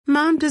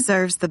Mom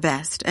deserves the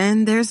best,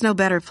 and there's no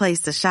better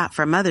place to shop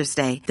for Mother's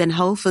Day than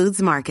Whole Foods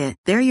Market.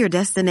 They're your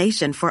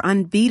destination for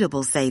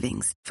unbeatable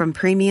savings, from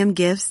premium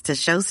gifts to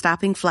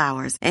show-stopping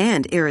flowers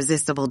and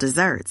irresistible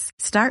desserts.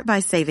 Start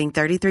by saving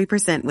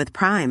 33% with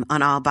Prime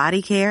on all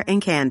body care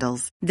and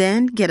candles.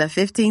 Then get a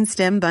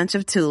 15-stem bunch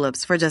of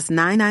tulips for just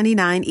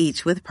 $9.99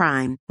 each with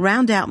Prime.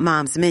 Round out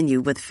Mom's menu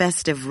with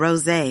festive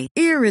rosé,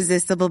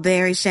 irresistible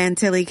berry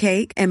chantilly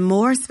cake, and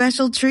more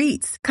special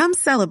treats. Come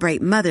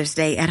celebrate Mother's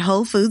Day at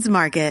Whole Foods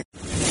Market.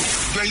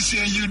 Great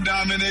seeing you,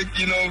 Dominic.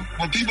 You know,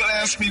 when people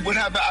ask me what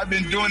have I've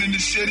been doing in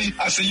this city,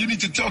 I say, you need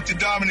to talk to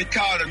Dominic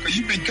Carter, because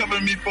you've been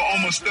covering me for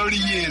almost 30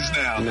 years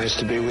now. Nice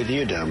to be with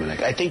you,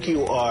 Dominic. I think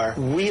you are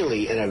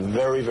really in a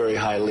very, very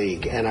high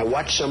league. And I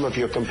watch some of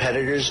your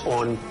competitors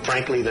on,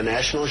 frankly, the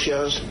national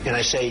shows, and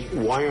I say,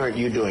 why aren't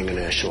you doing a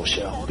national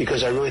show?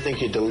 Because I really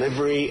think your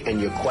delivery and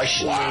your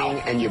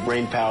questioning and your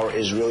brain power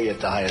is really at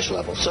the highest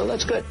level. So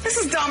that's good. This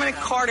is Dominic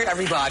Carter,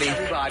 everybody.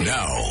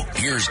 Now,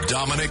 here's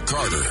Dominic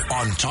Carter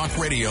on Talk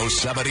Radio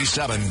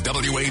 77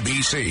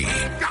 WABC.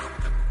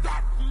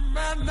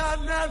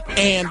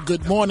 And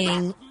good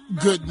morning.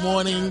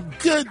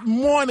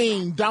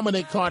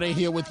 Dominic Carter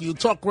here with you.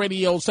 Talk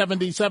Radio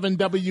 77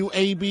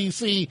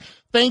 WABC.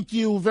 Thank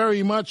you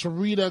very much,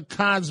 Rita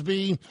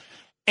Cosby.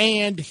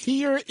 And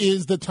here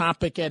is the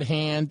topic at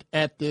hand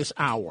at this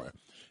hour.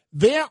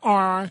 There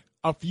are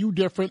a few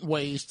different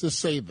ways to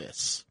say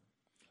this,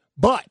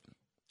 but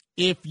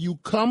if you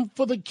come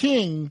for the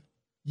king,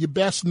 you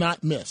best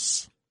not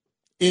miss.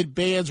 It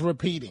bears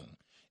repeating.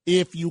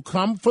 If you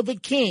come for the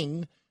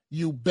king,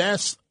 you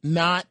best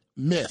not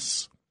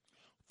miss.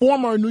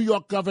 Former New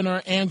York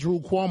Governor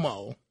Andrew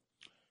Cuomo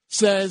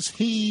says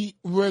he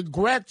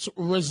regrets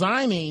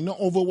resigning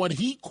over what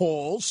he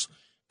calls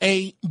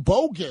a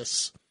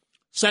bogus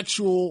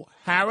sexual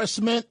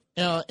harassment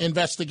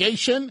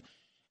investigation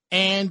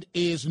and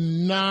is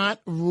not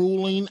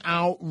ruling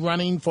out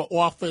running for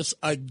office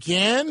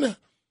again,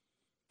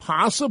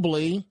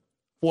 possibly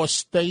for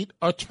state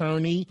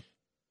attorney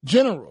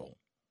general.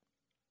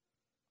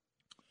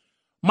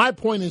 My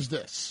point is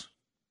this.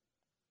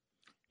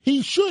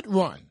 He should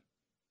run.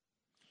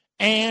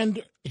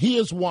 And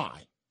here's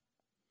why.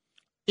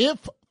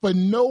 If for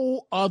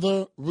no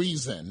other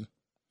reason,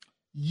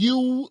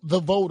 you,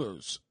 the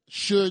voters,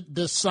 should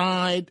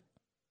decide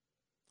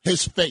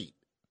his fate,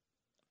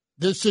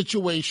 this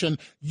situation,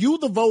 you,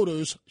 the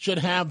voters, should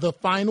have the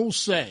final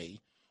say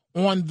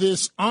on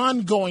this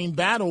ongoing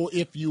battle,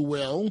 if you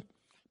will,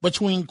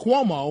 between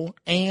Cuomo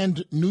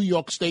and New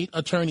York State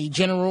Attorney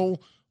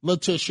General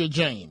Letitia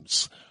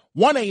James.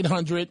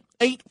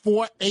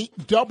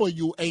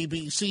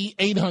 1-800-848-WABC,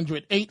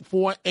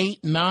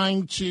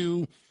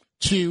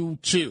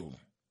 800-848-9222.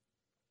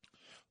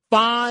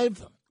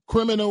 5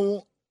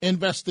 criminal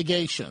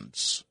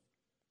investigations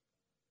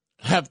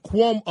of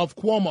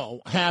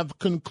Cuomo have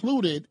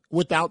concluded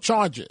without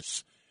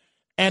charges.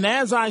 And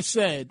as I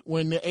said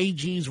when the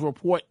AG's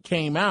report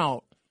came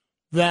out,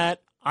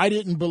 that I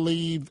didn't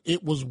believe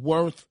it was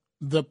worth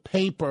the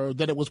paper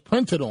that it was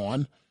printed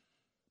on,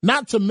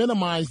 not to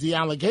minimize the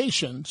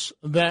allegations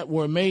that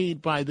were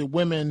made by the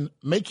women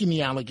making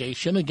the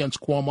allegation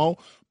against Cuomo,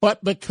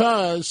 but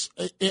because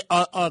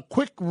a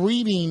quick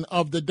reading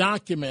of the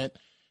document,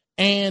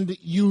 and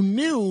you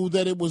knew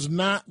that it was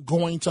not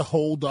going to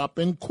hold up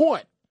in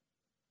court,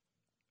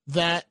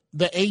 that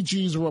the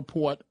AG's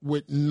report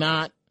would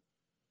not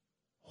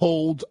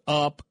hold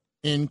up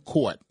in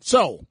court.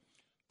 So,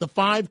 the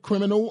 5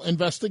 criminal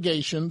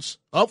investigations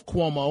of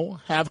Cuomo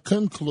have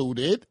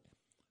concluded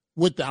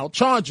without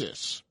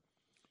charges.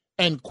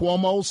 And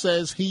Cuomo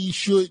says he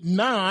should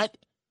not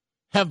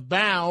have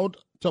bowed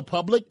to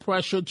public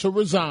pressure to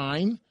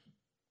resign,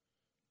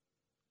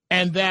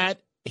 and that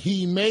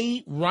he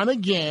may run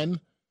again,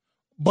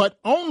 but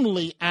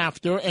only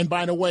after, and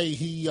by the way,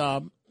 he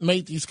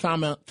made these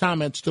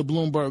comments to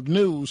Bloomberg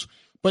News,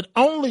 but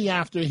only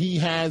after he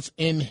has,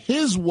 in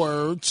his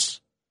words,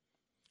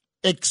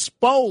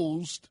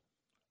 exposed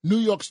New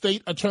York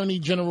State Attorney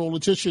General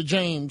Letitia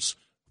James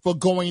for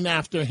going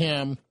after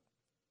him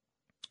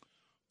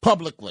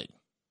publicly.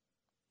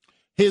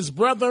 His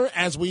brother,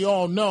 as we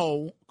all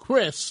know,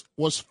 Chris,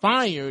 was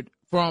fired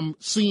from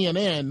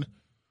CNN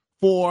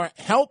for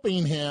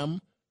helping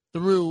him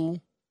through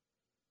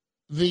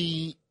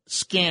the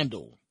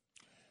scandal.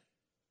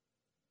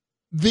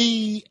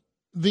 The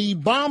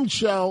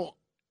bombshell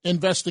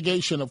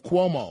investigation of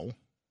Cuomo,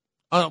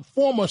 a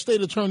former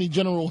state attorney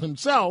general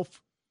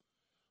himself,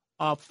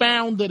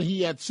 found that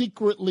he had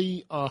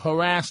secretly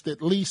harassed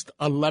at least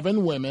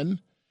 11 women,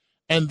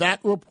 and that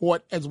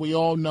report, as we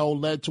all know,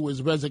 led to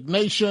his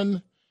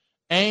resignation,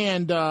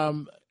 and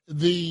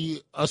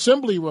the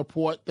assembly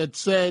report that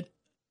said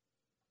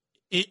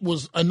it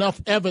was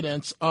enough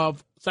evidence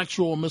of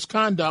sexual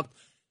misconduct,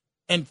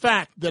 in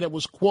fact, that it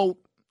was, quote,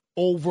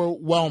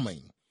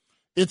 overwhelming.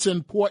 It's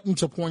important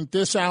to point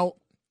this out,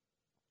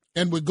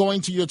 and we're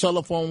going to your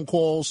telephone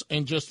calls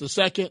in just a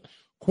second.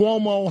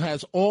 Cuomo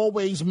has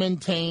always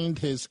maintained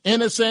his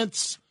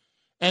innocence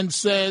and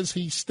says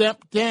he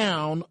stepped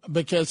down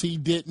because he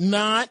did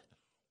not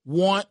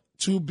want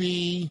to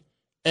be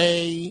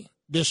a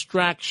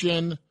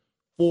distraction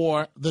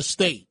for the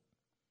state.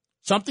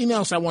 Something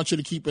else I want you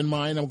to keep in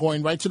mind, I'm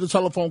going right to the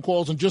telephone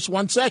calls in just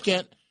 1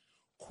 second.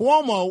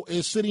 Cuomo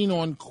is sitting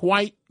on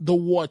quite the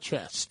war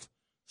chest,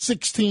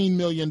 $16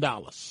 million.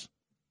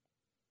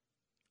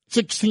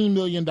 $16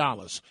 million.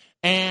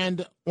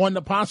 And on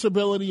the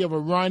possibility of a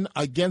run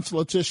against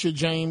Letitia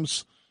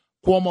James,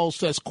 Cuomo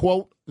says,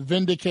 quote,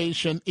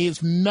 vindication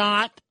is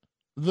not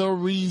the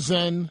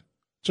reason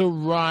to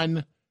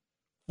run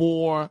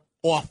for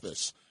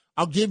office.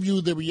 I'll give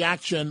you the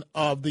reaction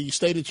of the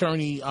state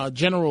attorney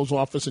general's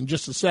office in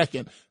just a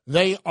second.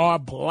 They are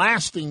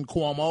blasting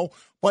Cuomo,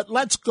 but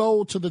let's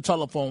go to the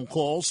telephone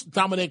calls.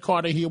 Dominic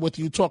Carter here with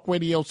you, Talk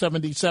Radio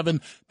 77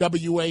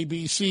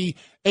 WABC,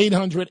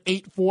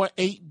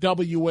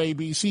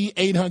 800-848-WABC,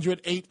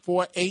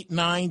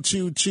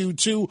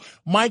 800-848-9222.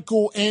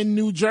 Michael in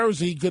New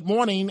Jersey, good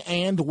morning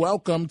and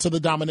welcome to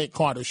the Dominic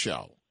Carter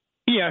Show.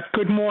 Yeah,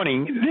 good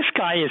morning. This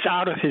guy is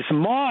out of his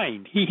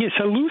mind. He is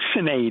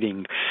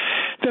hallucinating.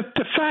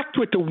 The fact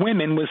with the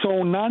women was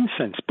all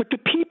nonsense, but the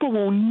people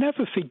will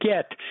never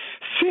forget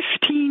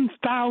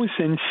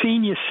 15,000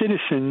 senior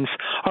citizens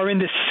are in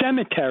the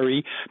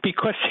cemetery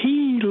because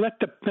he let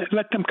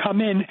them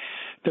come in,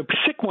 the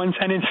sick ones,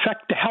 and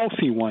infect the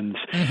healthy ones.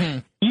 Mm-hmm.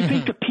 You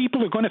think the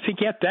people are going to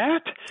forget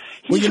that?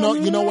 Well, you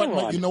know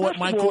what,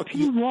 Michael? If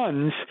he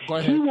runs,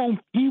 he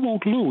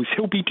won't lose.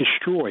 He'll be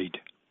destroyed.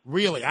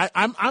 Really,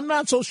 I'm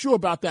not so sure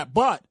about that,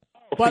 but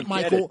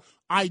Michael,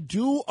 I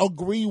do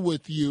agree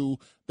with you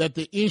that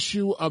the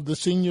issue of the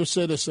senior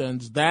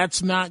citizens,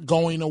 that's not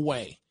going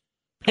away.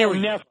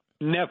 Period. Oh,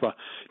 never.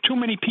 Too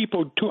many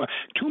people,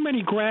 too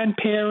many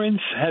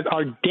grandparents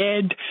are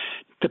dead.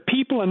 The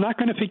people are not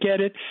going to forget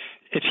it.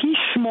 If he's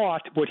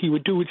smart, what he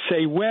would do would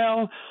say,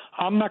 well,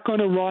 I'm not going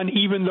to run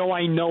even though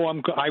I know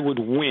I would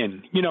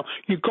win. You know,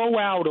 you go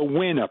out a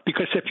winner,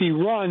 because if he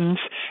runs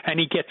and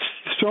he gets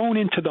thrown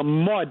into the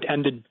mud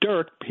and the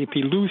dirt, if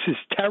he loses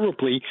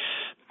terribly,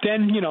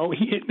 then, you know,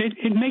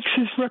 it makes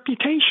his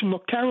reputation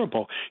look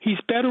terrible.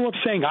 He's better off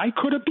saying, I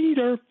could have beat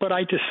her, but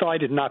I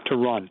decided not to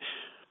run.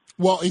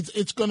 Well,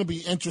 it's going to be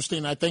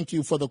interesting. I thank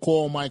you for the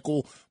call,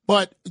 Michael.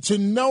 But to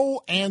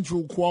know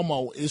Andrew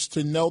Cuomo is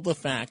to know the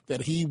fact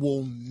that he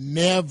will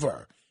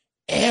never,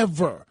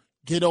 ever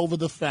get over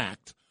the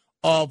fact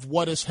of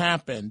what has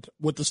happened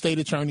with the state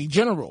attorney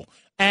general.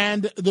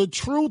 And the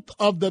truth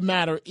of the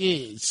matter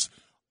is,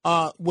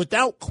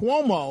 without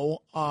Cuomo,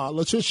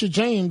 Letitia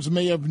James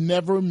may have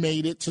never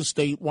made it to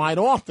statewide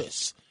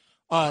office.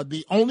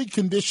 The only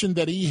condition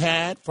that he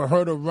had for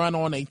her to run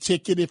on a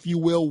ticket, if you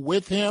will,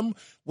 with him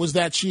was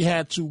that she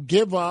had to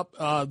give up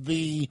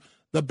the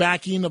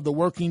backing of the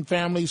Working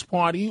Families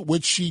Party,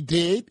 which she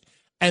did,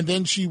 and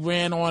then she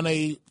ran on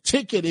a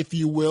ticket, if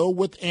you will,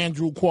 with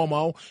Andrew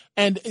Cuomo.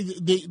 And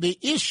the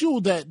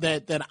issue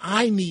that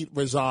I need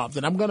resolved,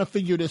 and I'm going to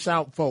figure this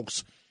out,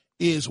 folks,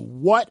 is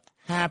what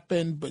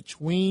happened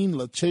between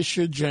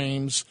Letitia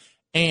James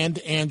and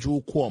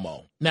Andrew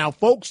Cuomo. Now,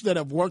 folks that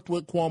have worked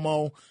with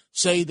Cuomo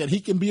say that he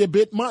can be a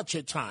bit much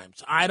at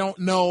times. I don't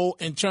know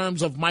in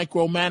terms of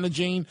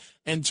micromanaging,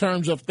 in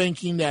terms of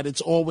thinking that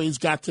it's always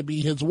got to be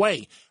his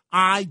way.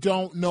 I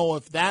don't know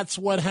if that's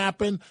what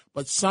happened,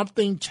 but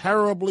something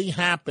terribly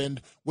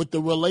happened with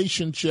the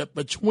relationship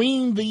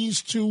between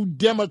these two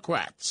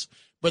Democrats.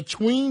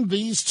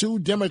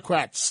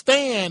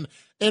 Stan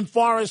in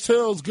Forest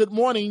Hills, good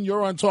morning.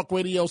 You're on Talk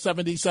Radio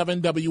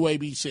 77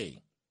 WABC.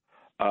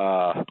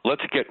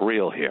 Let's get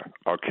real here,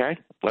 okay?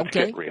 Let's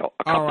get real.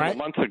 A couple of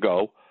months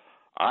ago,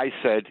 I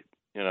said,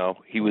 you know,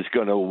 he was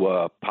going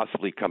to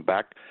possibly come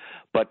back.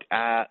 But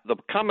the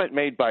comment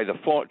made by the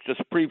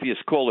just previous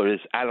caller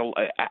is,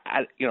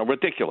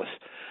 ridiculous.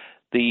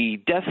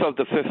 The death of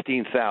the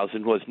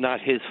 15,000 was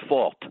not his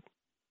fault.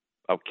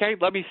 Okay?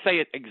 Let me say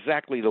it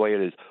exactly the way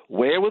it is.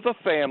 Where were the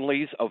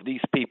families of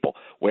these people?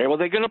 Where were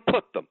they going to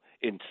put them?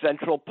 In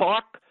Central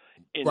Park?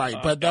 Right,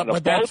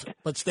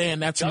 but Stan,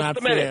 that's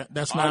not fair.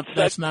 That's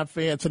not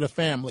fair to the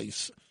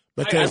families.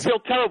 Because I feel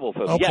terrible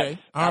for them. Okay, yes,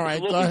 all right,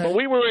 go ahead. But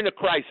we were in a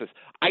crisis.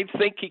 I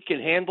think he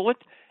can handle it,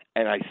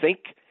 and I think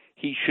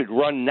he should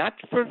run not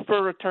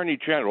for Attorney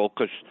General,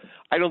 because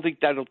I don't think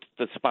that's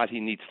the spot he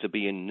needs to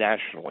be in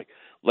nationally.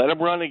 Let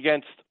him run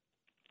against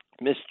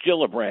Miss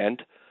Gillibrand,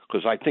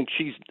 because I think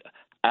she's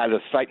out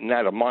of sight and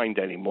out of mind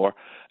anymore,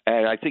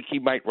 and I think he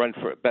might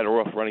better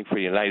off running for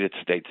United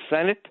States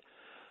Senate,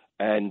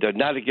 and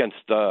not against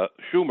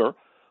Schumer.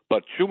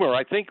 But Schumer,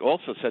 I think,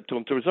 also said to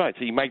him to resign.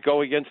 So he might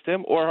go against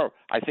him or her.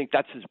 I think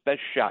that's his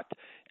best shot.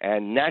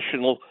 And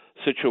national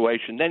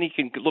situation, then he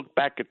can look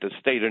back at the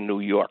state of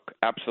New York.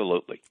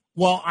 Absolutely.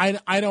 Well,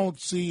 I don't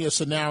see a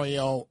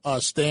scenario,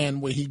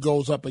 Stan, where he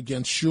goes up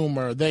against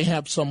Schumer. They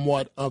have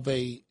somewhat of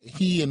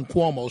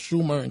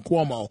Schumer and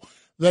Cuomo,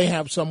 they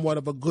have somewhat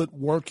of a good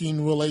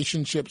working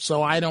relationship.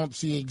 So I don't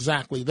see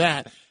exactly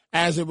that.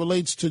 As it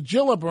relates to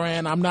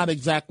Gillibrand, I'm not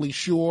exactly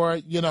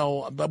sure,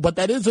 but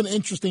that is an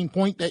interesting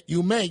point that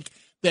you make,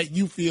 that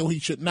you feel he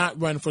should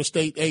not run for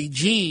state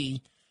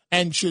AG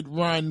and should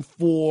run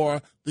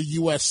for the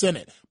U.S.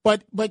 Senate.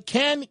 But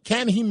can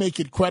he make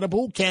it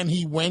credible? Can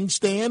he win,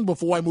 Stan,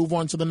 before I move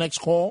on to the next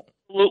call?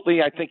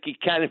 Absolutely. I think he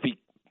can if he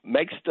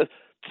makes the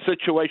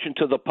situation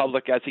to the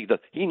public as he does.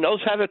 He knows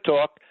how to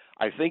talk.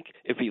 I think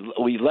if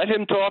we let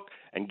him talk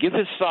and give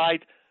his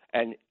side,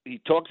 and he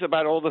talks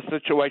about all the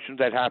situations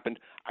that happened,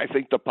 I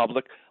think the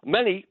public,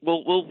 many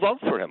will vote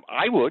for him.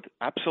 I would,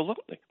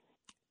 absolutely.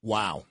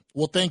 Wow.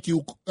 Well, thank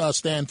you,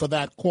 Stan, for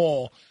that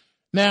call.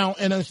 Now,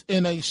 in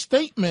a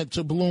statement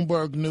to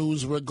Bloomberg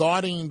News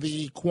regarding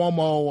the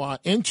Cuomo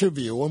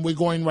interview, and we're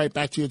going right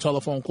back to your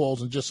telephone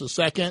calls in just a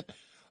second,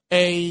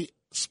 a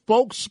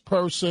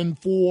spokesperson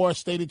for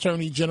State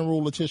Attorney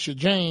General Letitia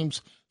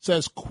James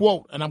says,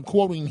 quote, and I'm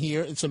quoting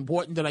here, it's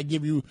important that I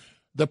give you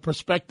the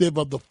perspective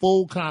of the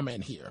full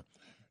comment here.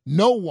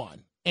 No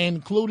one,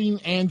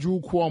 including Andrew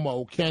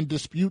Cuomo, can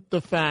dispute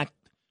the fact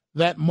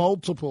that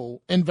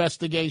multiple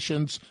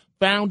investigations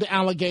found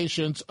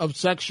allegations of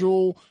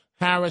sexual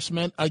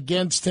harassment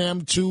against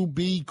him to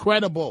be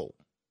credible.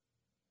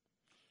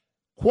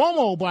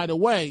 Cuomo, by the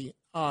way,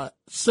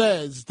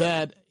 says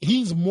that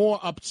he's more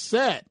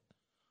upset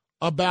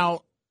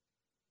about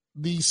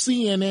the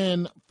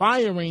CNN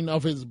firing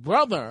of his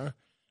brother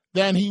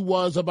than he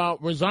was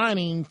about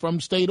resigning from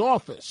state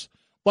office.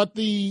 But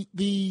the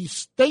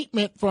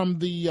statement from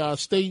the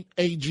state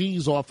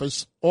AG's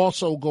office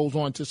also goes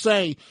on to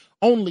say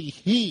only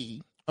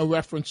he, a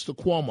reference to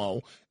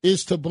Cuomo,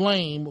 is to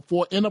blame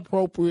for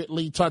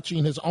inappropriately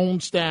touching his own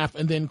staff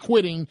and then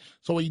quitting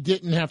so he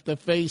didn't have to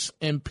face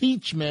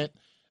impeachment.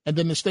 And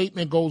then the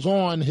statement goes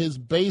on, his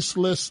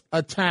baseless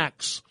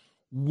attacks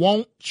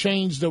won't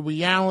change the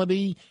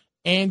reality.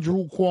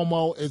 Andrew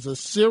Cuomo is a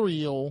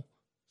serial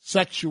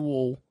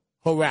sexual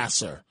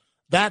harasser.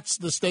 That's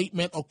the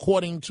statement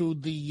according to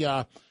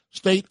the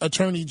State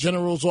Attorney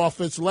General's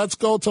office. Let's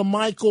go to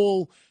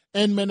Michael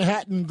in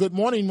Manhattan. Good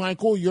morning,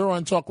 Michael. You're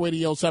on Talk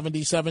Radio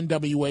 77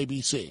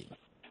 WABC.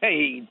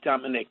 Hey,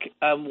 Dominic.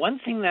 One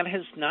thing that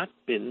has not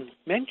been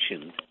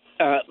mentioned,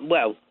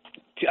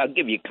 I'll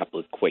give you a couple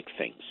of quick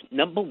things.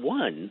 Number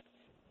one,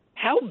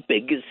 how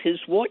big is his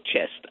war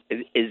chest?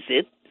 Is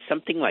it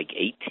something like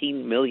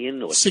 18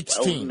 million or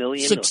 12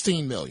 million?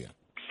 16 million.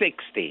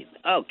 16.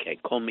 Okay,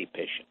 call me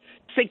patient.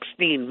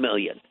 16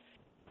 million.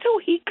 So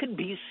he could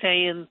be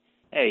saying,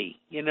 hey,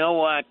 you know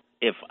what?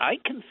 If I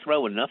can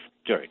throw enough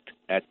dirt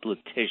at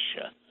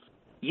Letitia,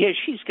 yeah,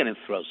 she's going to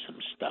throw some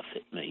stuff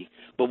at me.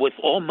 But with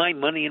all my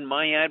money in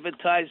my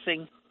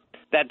advertising,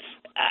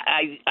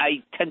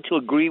 I tend to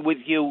agree with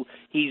you.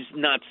 He's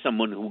not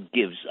someone who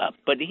gives up.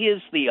 But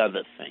here's the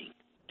other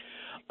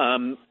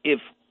thing.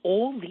 If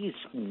all these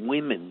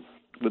women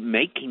were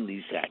making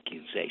these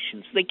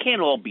accusations, they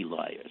can't all be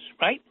liars,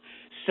 right?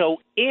 So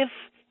if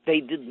they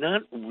did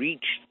not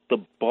reach the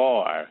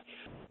bar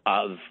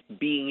of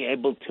being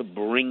able to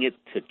bring it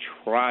to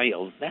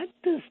trial, that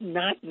does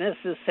not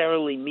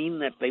necessarily mean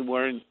that they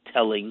weren't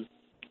telling,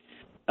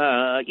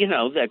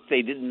 that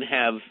they didn't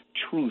have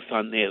truth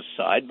on their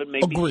side, but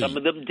maybe Agreed. Some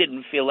of them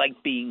didn't feel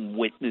like being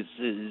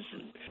witnesses.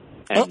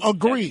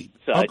 Agreed.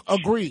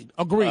 Agreed.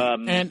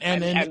 And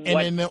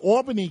in the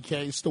Albany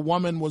case, the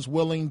woman was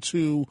willing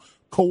to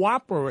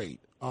cooperate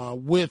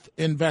with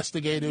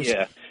investigators,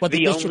 but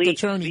the district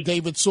attorney,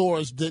 David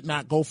Soares, did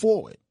not go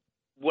forward.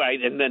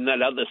 Right, and then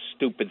that other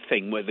stupid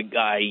thing where the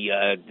guy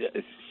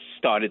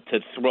started to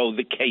throw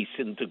the case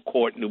into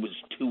court and it was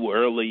too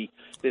early.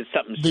 There's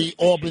something the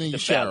Albany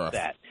about sheriff.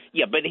 That.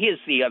 Yeah, but here's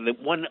the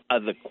one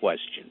other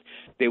question.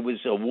 There was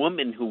a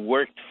woman who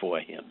worked for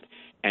him,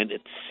 and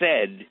it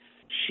said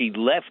she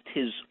left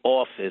his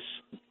office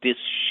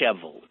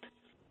disheveled.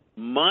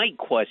 My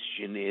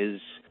question is,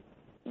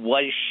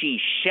 was she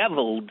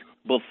sheveled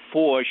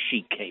before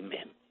she came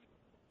in?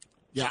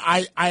 Yeah,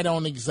 I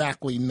don't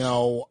exactly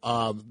know.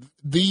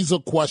 These are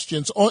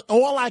questions.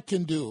 All I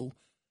can do,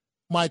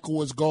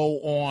 Michael, is go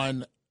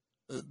on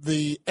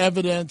the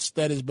evidence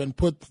that has been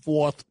put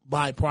forth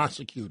by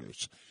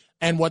prosecutors.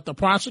 And what the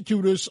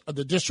prosecutors,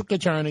 the district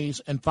attorneys,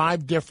 and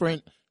 5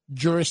 different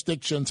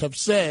jurisdictions have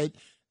said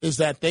is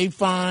that they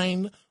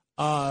find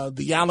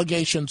the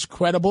allegations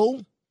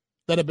credible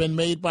that have been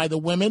made by the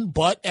women,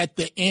 but at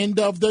the end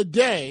of the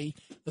day,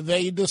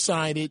 they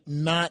decided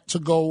not to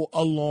go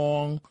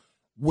along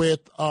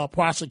with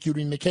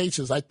prosecuting the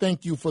cases. I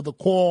thank you for the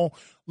call.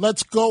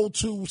 Let's go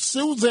to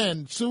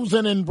Susan.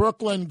 Susan in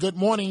Brooklyn, good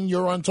morning.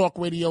 You're on Talk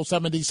Radio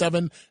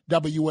 77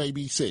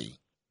 WABC.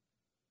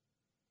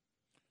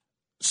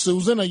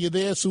 Susan, are you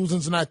there?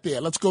 Susan's not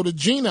there. Let's go to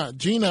Gina.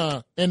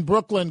 Gina in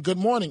Brooklyn, good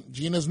morning.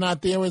 Gina's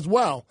not there as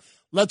well.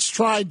 Let's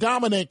try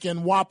Dominic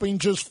in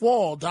Wappingers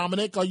Fall.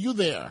 Dominic, are you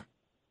there?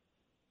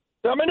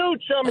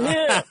 Dominucci, I'm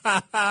here.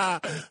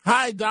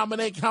 Hi,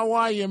 Dominic. How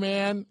are you,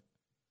 man?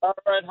 All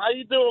right. How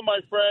you doing, my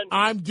friend?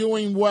 I'm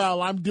doing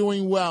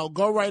well.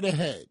 Go right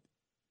ahead.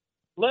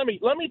 Let me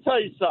tell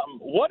you something.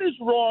 What is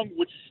wrong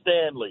with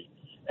Stanley?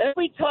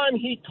 Every time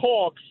he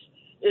talks,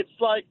 it's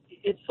like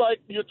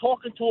you're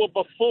talking to a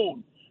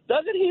buffoon.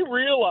 Doesn't he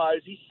realize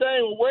he's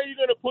saying, well, where are you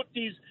going to put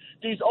these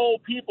these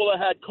old people that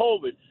had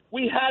COVID.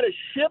 We had a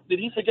ship. Did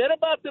he forget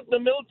about the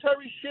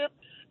military ship?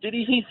 Did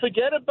he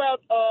forget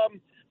about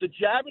the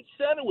Javits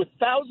Center with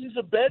thousands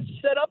of beds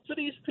set up for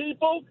these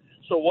people?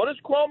 So what does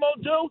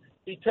Cuomo do?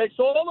 He takes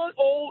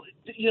all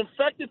the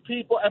infected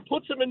people and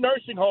puts them in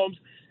nursing homes.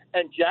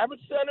 And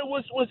Javits Center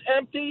was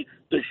empty.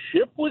 The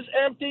ship was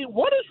empty.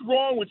 What is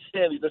wrong with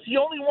Stanley? Does he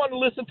only want to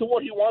listen to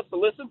what he wants to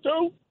listen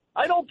to?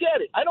 I don't get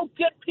it. I don't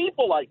get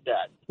people like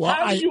that. Well,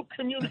 How do you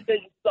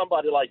communicate with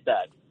somebody like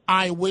that?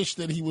 I wish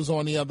that he was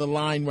on the other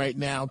line right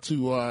now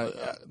to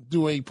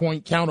do a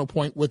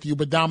counterpoint with you,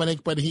 but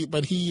Dominic, but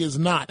he is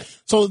not.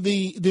 So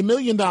the $1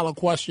 million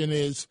question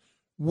is: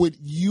 would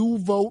you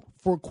vote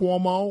for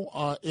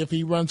Cuomo if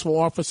he runs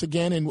for office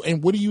again?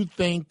 And what do you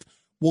think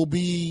will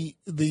be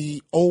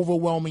the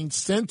overwhelming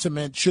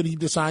sentiment should he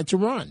decide to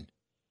run?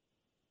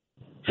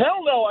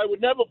 Hell no, I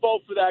would never vote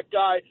for that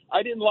guy.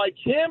 I didn't like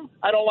him.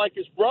 I don't like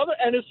his brother.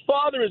 And his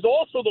father is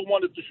also the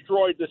one that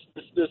destroyed this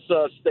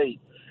state.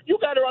 You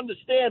got to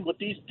understand what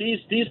these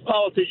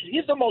politicians,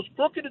 he's the most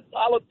crooked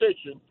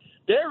politician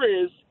there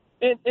is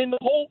in the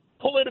whole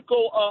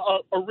political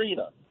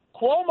arena.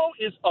 Cuomo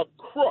is a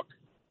crook.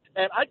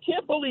 And I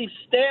can't believe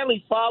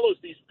Stanley follows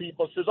these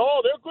people and says,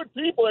 oh, they're good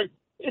people.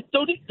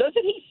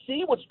 Doesn't he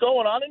see what's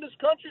going on in this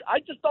country? I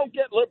just don't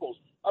get liberals.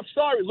 I'm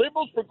sorry,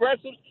 liberals,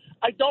 progressives,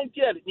 I don't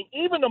get it.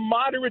 Even the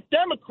moderate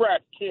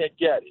Democrats can't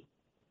get it.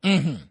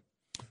 Mm-hmm.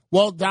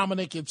 Well,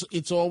 Dominic,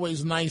 it's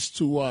always nice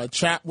to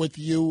chat with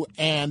you.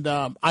 And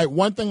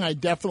one thing I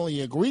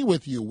definitely agree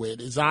with you with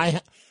is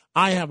I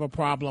have a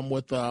problem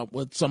with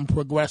some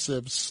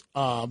progressives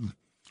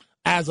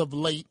as of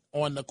late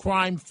on the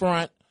crime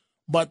front.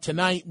 But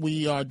tonight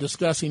we are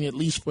discussing, at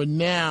least for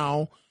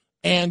now,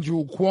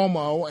 Andrew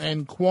Cuomo.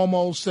 And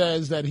Cuomo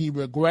says that he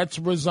regrets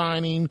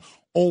resigning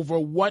over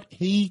what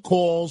he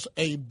calls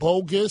a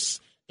bogus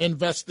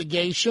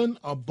investigation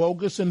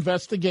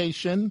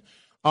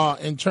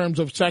in terms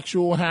of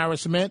sexual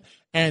harassment,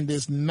 and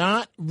is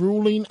not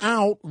ruling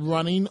out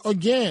running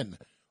again.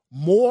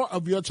 More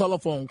of your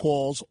telephone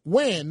calls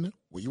when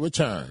we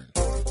return.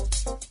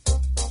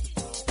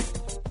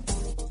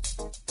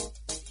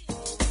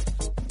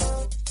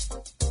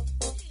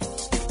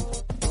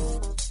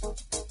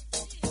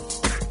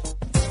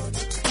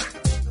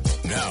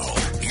 Now,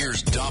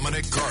 here's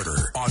Dominic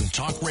Carter on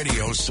Talk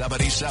Radio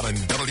 77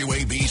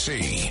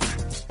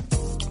 WABC.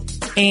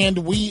 And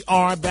we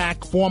are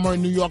back. Former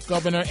New York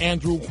Governor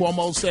Andrew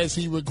Cuomo says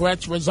he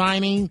regrets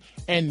resigning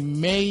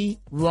and may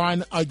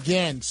run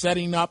again,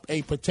 setting up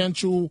a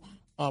potential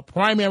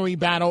primary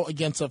battle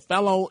against a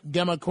fellow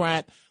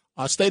Democrat,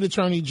 State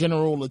Attorney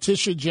General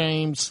Letitia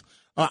James.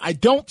 I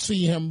don't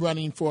see him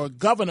running for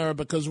governor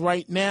because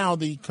right now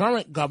the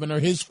current governor,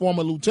 his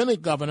former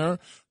lieutenant governor,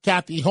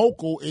 Kathy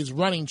Hochul, is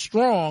running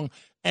strong,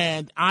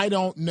 and I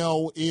don't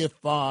know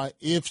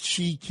if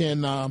she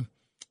can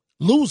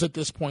lose at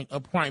this point a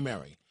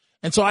primary.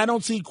 And so I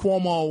don't see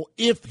Cuomo,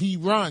 if he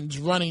runs,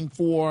 running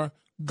for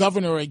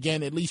governor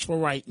again, at least for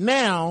right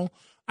now.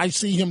 I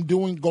see him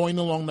going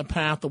along the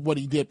path of what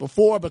he did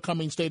before,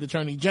 becoming state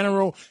attorney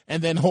general,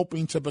 and then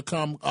hoping to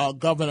become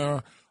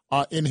governor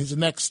in his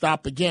next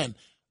stop again.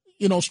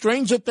 You know,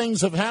 stranger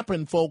things have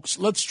happened, folks.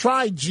 Let's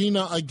try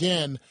Gina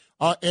again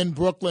in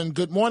Brooklyn.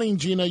 Good morning,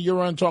 Gina.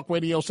 You're on Talk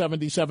Radio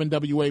 77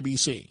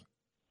 WABC.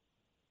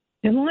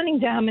 Good morning,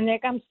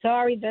 Dominic. I'm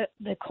sorry that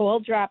the call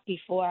dropped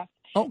before.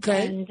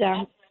 Okay. And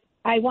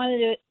I wanted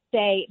to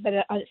say, but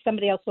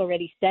somebody else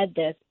already said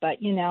this,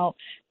 but, you know,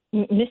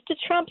 Mr.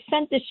 Trump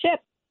sent the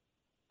ship,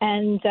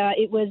 and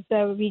it was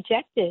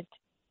rejected.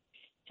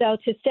 So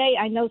to say,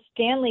 I know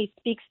Stanley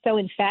speaks so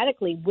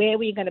emphatically, where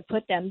were you going to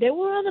put them? There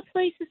were other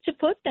places to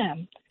put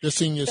them. The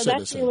senior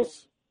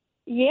citizens.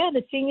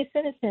 The senior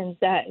citizens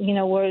that, you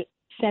know, were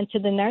sent to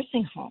the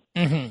nursing home.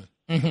 Mm-hmm.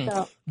 Mm-hmm.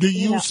 So, do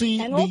you see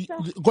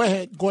Go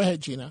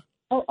ahead, Gina.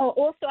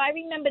 Also, I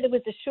remember there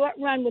was a short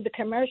run with the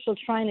commercial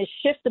trying to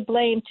shift the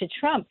blame to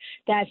Trump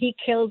that he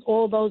killed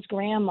all those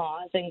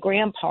grandmas and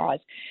grandpas.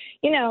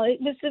 You know, it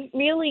was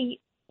really,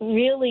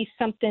 really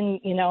something,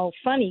 you know,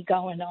 funny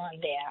going on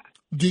there.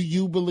 Do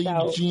you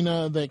believe,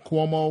 Gina, that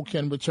Cuomo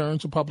can return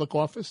to public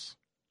office?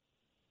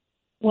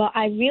 Well,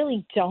 I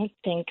really don't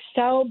think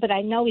so, but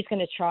I know he's going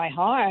to try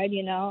hard,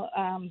 you know,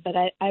 but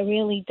I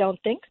really don't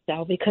think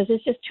so because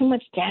it's just too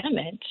much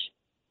damage.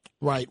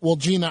 Right. Well,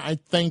 Gina, I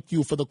thank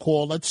you for the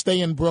call. Let's stay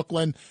in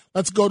Brooklyn.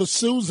 Let's go to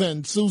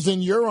Susan.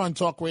 Susan, you're on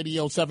Talk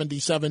Radio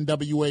 77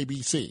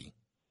 WABC.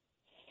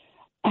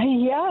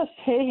 Yes.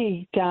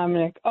 Hey,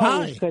 Dominic.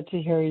 Always good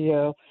to hear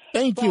you.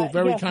 Thank you.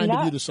 Very kind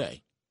of you to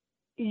say.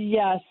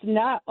 Yes,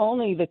 not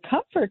only the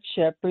comfort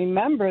chip,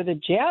 remember the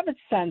Javits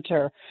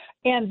Center.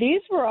 And these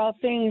were all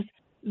things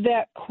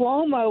that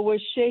Cuomo was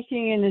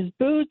shaking in his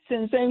boots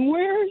and saying,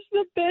 where's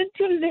the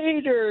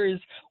ventilators?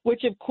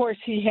 Which, of course,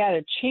 he had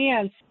a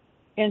chance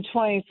in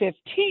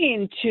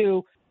 2015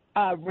 to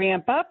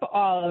ramp up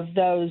all of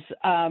those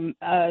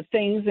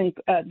things, and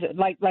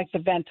like the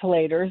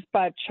ventilators,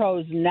 but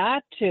chose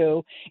not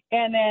to.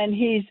 And then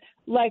he's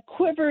like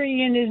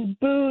quivering in his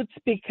boots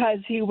because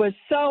he was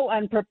so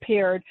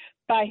unprepared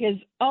by his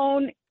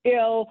own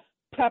ill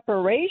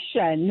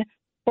preparation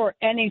for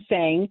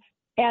anything.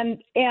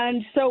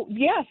 And so,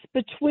 yes,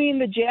 between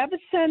the Javits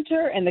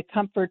Center and the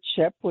Comfort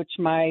Ship, which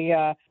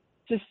my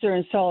sister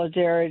in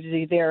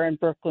solidarity there in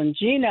Brooklyn,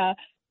 Gina,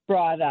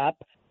 brought up,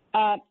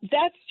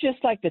 that's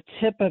just like the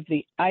tip of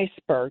the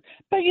iceberg.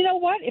 But you know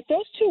what? If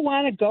those two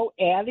want to go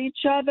at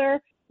each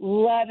other,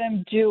 let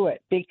them do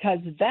it, because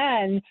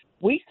then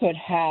we could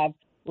have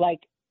like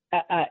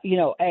a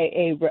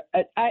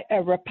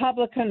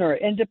Republican or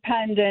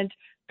independent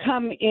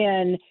come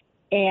in,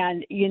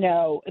 and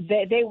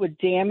they would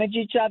damage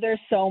each other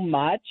so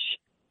much.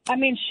 I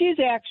mean, she's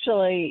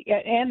actually,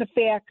 and the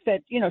fact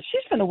that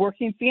she's from the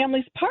Working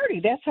Families Party.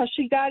 That's how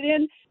she got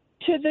in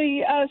to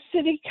the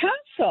city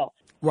council.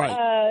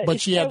 Right,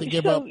 but she had to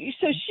give up.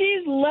 So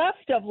she's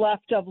left of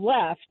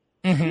left.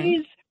 Mm-hmm.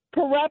 She's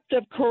corrupt.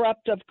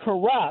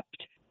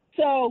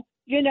 So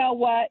you know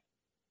what?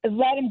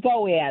 Let him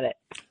go at it.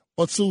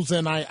 Well,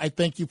 Susan, I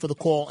thank you for the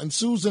call. And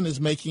Susan is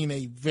making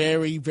a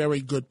very, very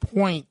good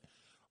point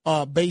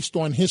based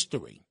on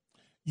history.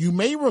 You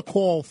may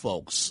recall,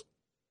 folks,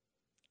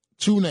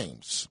 two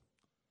names,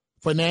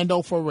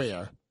 Fernando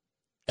Ferrer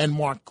and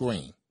Mark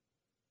Green.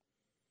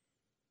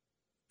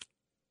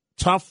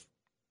 Tough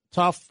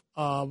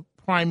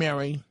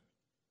primary,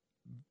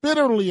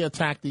 bitterly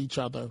attacked each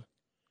other,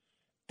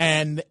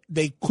 and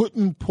they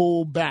couldn't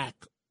pull back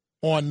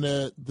on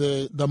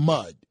the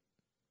mud.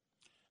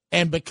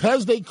 And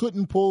because they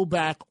couldn't pull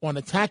back on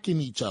attacking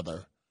each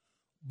other,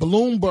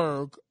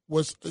 Bloomberg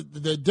was,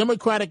 the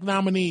Democratic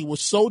nominee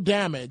was so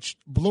damaged,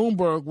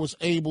 Bloomberg was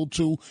able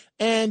to,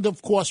 and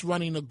of course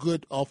running a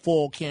good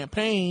fall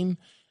campaign,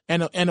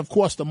 and of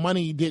course the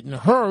money didn't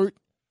hurt,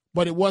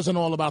 but it wasn't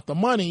all about the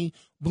money.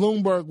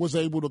 Bloomberg was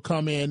able to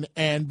come in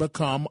and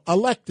become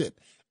elected.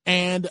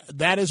 And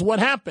that is what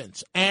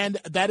happens. And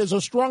that is a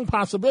strong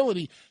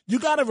possibility. You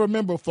got to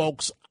remember,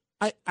 folks,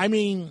 I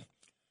mean,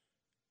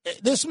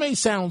 this may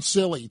sound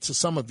silly to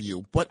some of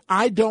you, but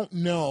I don't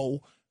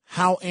know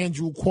how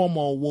Andrew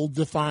Cuomo will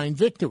define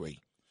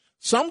victory.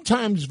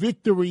 Sometimes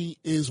victory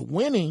is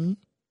winning.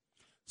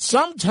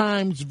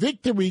 Sometimes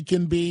victory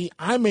can be,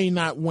 I may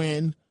not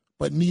win,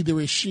 but neither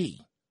is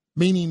she,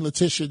 meaning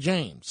Letitia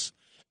James.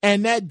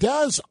 And that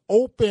does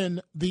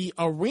open the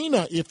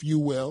arena, if you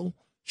will,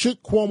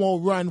 should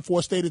Cuomo run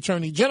for state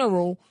attorney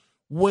general,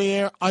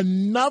 where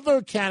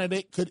another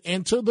candidate could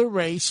enter the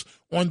race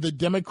on the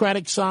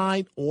Democratic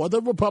side or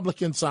the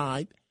Republican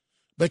side,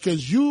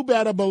 because you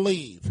better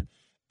believe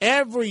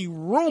every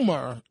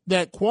rumor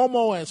that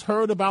Cuomo has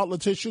heard about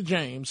Letitia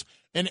James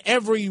and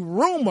every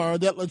rumor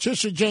that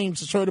Letitia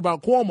James has heard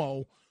about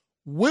Cuomo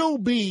will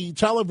be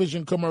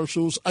television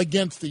commercials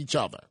against each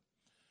other.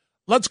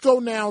 Let's go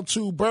now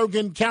to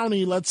Bergen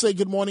County. Let's say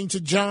good morning to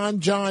John.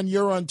 John,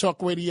 you're on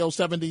Talk Radio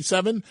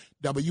 77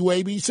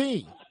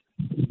 WABC.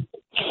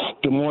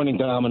 Good morning,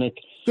 Dominic.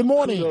 Good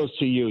morning. Kudos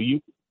to you.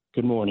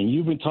 Good morning.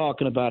 You've been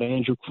talking about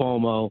Andrew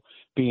Cuomo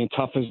being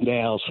tough as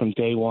nails from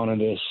day one of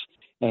this,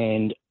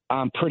 and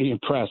I'm pretty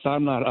impressed.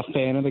 I'm not a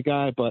fan of the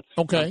guy, but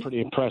okay. I'm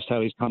pretty impressed how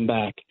he's come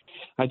back.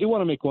 I do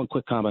want to make one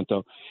quick comment,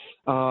 though.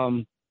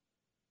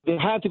 There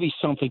had to be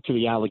something to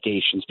the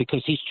allegations,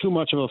 because he's too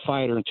much of a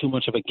fighter and too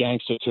much of a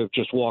gangster to have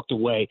just walked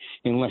away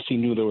unless he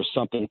knew there was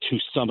something to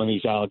some of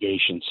these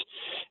allegations.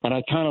 And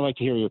I'd kind of like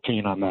to hear your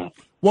opinion on that.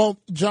 Well,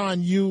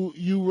 John,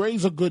 you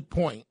raise a good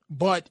point,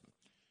 but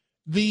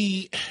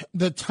the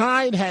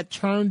tide had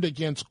turned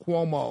against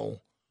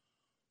Cuomo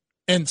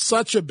in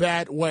such a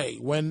bad way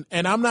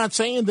and I'm not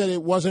saying that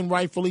it wasn't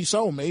rightfully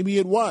so. Maybe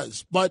it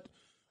was, but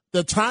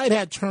the tide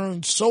had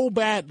turned so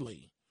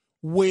badly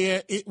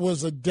where it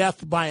was a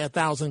death by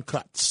 1,000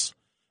 cuts.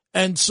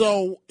 And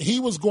so he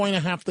was going to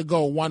have to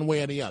go one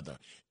way or the other.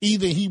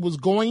 Either he was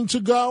going to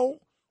go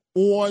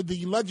or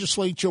the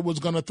legislature was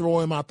going to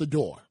throw him out the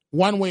door,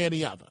 one way or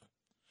the other.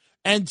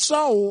 And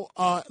so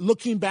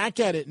looking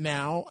back at it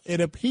now, it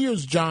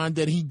appears, John,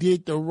 that he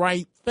did the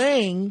right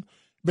thing,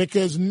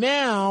 because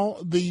now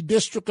the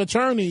district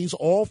attorneys,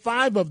 all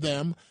 5 of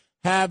them,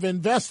 have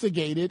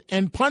investigated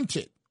and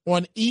punted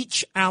on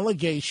each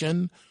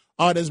allegation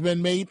that has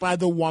been made by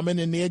the woman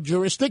in their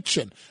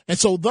jurisdiction. And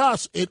so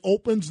thus it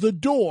opens the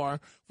door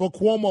for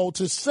Cuomo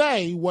to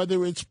say,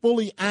 whether it's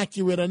fully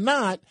accurate or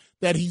not,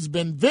 that he's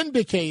been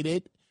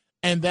vindicated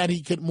and that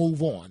he could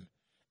move on.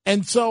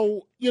 And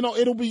so,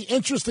 it'll be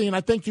interesting. And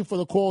I thank you for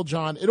the call,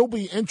 John. It'll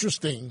be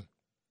interesting.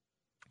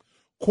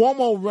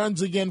 Cuomo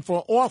runs again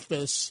for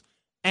office,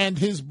 and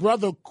his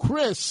brother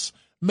Chris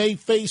may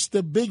face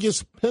the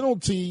biggest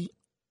penalty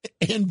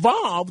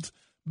involved,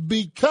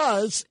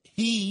 because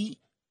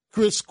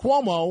Chris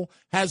Cuomo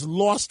has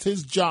lost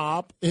his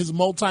job, his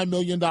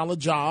multi-million-dollar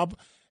job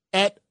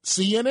at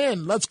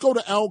CNN. Let's go to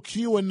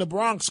LQ in the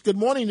Bronx. Good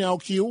morning,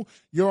 LQ.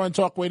 You're on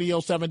Talk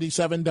Radio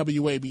 77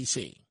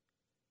 WABC.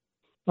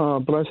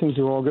 Blessings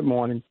to all. Good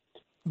morning.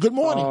 Good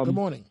morning. Good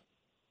morning.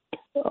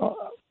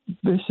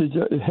 This is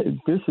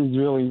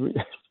really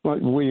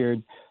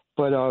weird,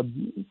 but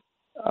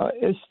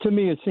to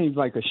me it seems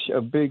like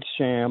a big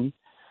sham.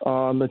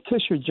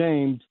 Letitia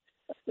James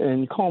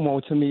and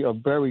Cuomo, to me, are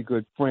very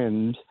good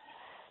friends.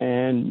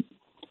 and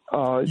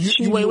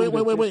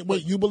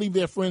wait. You believe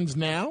they're friends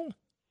now?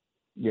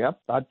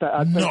 Yep, I think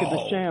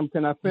it's a sham.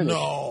 Can I finish?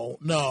 No.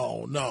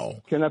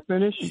 Can I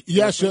finish?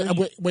 Yes.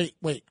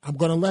 Wait. I'm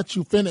going to let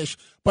you finish.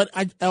 But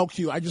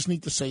LQ, I just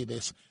need to say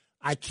this.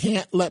 I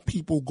can't let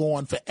people go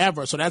on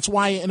forever. So that's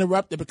why I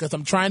interrupted, because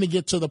I'm trying to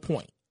get to the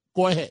point.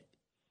 Go ahead.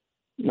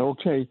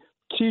 Okay.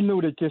 She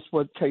knew that this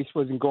case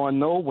wasn't going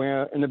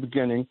nowhere in the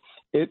beginning.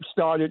 It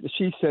stated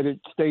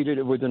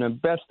it was an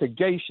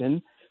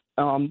investigation.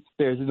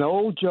 There's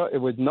no judge. It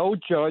was no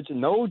judge,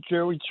 no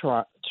jury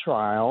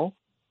trial.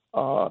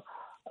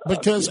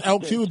 Because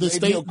LQ, the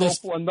state go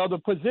for another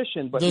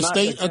position, but the not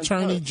state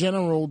attorney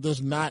general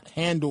does not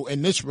handle,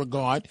 in this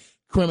regard,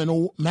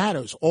 criminal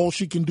matters. All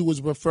she can do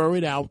is refer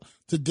it out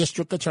to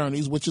district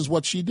attorneys, which is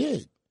what she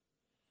did.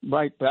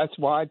 Right. That's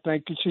why I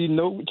think she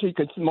knew she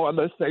could more or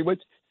less say what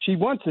she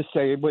wants to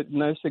say, but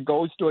unless it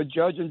goes to a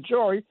judge and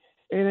jury,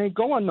 it ain't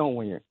going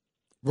nowhere.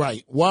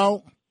 Right.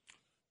 Well,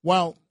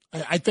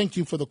 I thank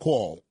you for the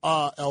call,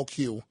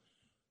 LQ.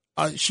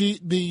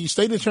 The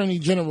state attorney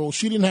general,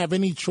 she didn't have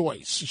any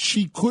choice.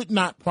 She could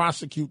not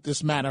prosecute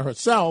this matter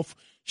herself.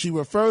 She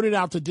referred it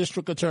out to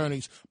district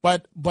attorneys,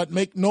 but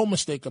make no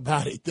mistake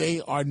about it,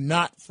 they are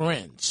not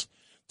friends.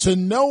 To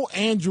know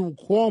Andrew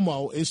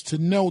Cuomo is to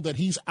know that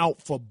he's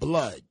out for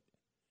blood,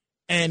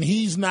 and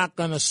he's not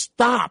going to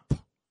stop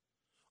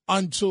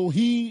until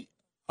he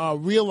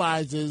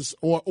realizes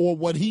or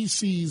what he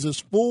sees as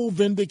full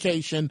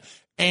vindication,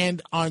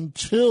 and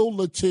until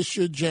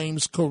Letitia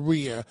James'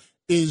 career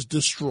is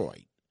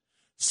destroyed.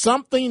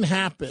 Something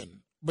happened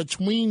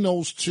between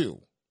those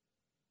two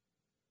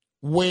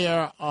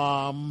where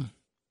we're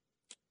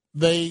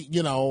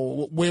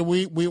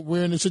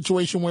in a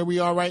situation where we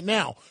are right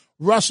now.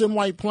 Russ in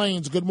White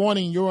Plains, good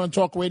morning. You're on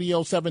Talk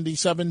Radio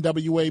 77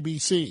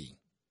 WABC.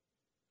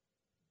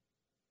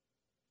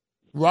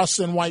 Russ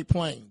in White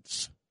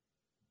Plains.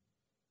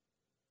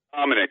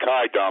 Dominic.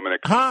 Hi,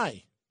 Dominic.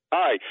 Hi.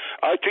 Hi.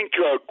 I think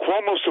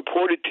Cuomo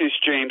supported Tish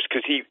James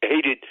because he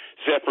hated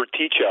Zephyr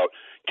Teachout.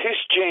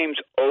 Tish James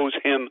owes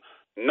him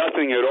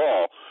nothing at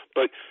all.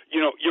 But,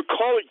 your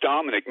caller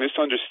Dominic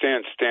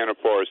misunderstands Stanner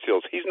Forest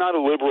Hills. He's not a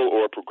liberal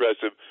or a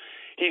progressive.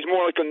 He's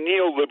more like a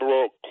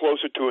neoliberal,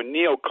 closer to a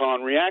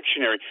neocon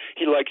reactionary.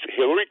 He likes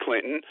Hillary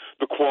Clinton,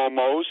 the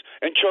Cuomos,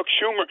 and Chuck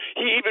Schumer.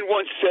 He even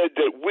once said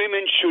that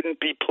women shouldn't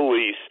be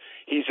police.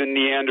 He's a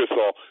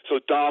Neanderthal. So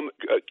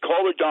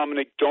caller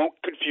Dominic, don't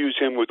confuse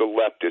him with a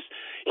leftist.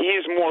 He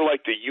is more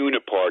like the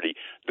Uniparty,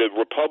 the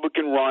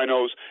Republican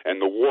rhinos and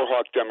the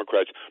Warhawk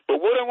Democrats.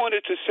 But what I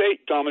wanted to say,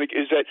 Dominic,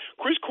 is that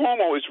Chris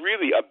Cuomo is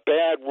really a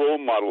bad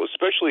role model,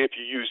 especially if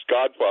you use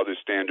Godfather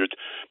standards,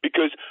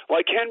 because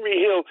like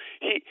Henry Hill,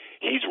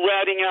 he's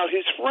ratting out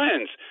his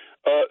friends.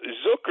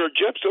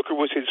 Jeff Zucker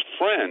was his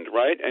friend,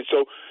 right? And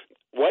so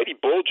Whitey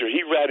Bulger,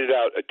 he ratted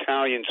out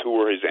Italians who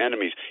were his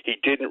enemies. He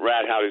didn't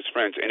rat out his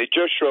friends. And it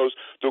just shows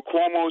the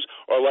Cuomos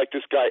are like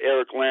this guy,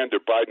 Eric Lander,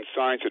 Biden's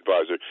science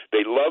advisor.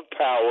 They love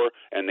power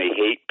and they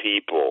hate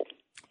people.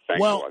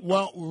 Thanks a lot.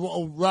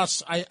 Well,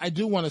 Russ, I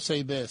do want to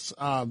say this.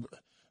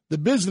 The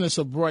business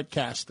of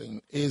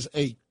broadcasting is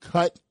a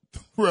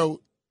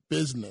cutthroat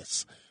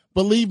business.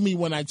 Believe me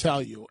when I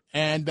tell you.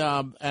 And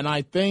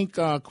I think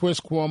Chris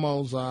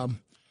Cuomo's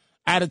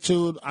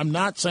attitude, I'm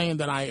not saying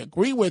that I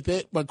agree with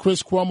it, but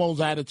Chris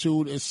Cuomo's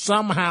attitude is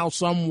somehow,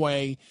 some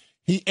way,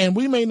 and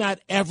we may not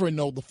ever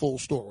know the full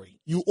story.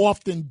 You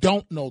often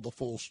don't know the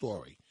full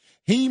story.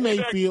 He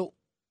may feel,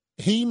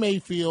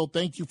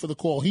 thank you for the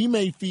call, he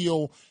may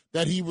feel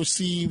that he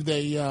received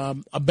a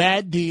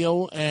bad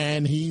deal,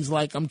 and he's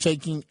like, I'm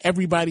taking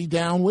everybody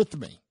down with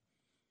me.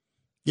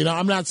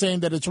 I'm not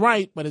saying that it's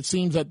right, but it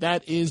seems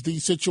that is the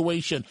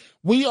situation.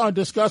 We are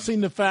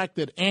discussing the fact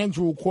that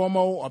Andrew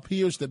Cuomo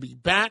appears to be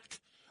back.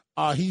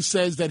 He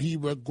says that he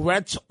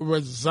regrets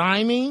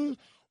resigning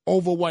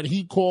over what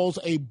he calls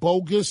a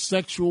bogus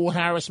sexual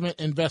harassment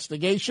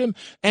investigation.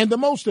 And the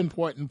most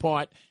important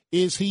part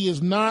is he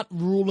is not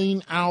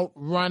ruling out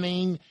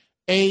running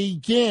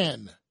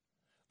again.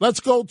 Let's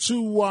go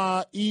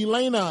to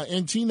Elena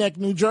in Teaneck,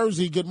 New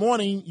Jersey. Good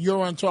morning.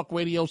 You're on Talk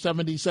Radio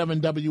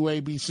 77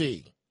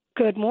 WABC.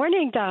 Good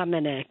morning,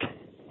 Dominic.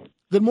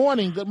 Good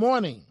morning. Good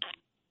morning.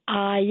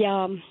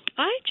 I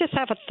just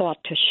have a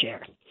thought to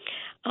share.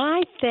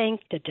 I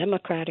think the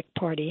Democratic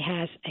Party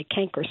has a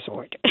canker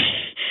sore.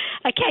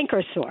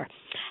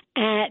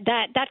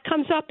 That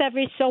comes up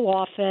every so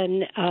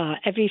often,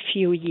 every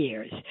few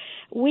years.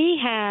 We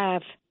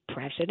have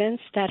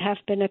presidents that have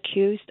been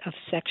accused of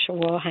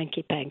sexual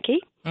hanky-panky.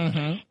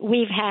 Mm-hmm.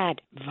 We've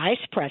had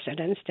vice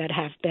presidents that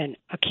have been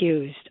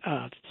accused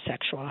of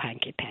sexual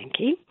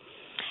hanky-panky.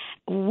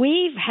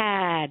 We've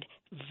had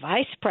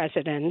vice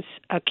presidents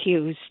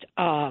accused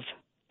of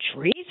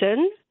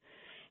treason.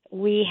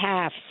 We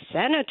have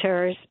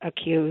senators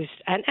accused,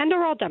 and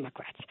they're all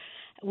Democrats.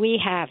 We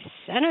have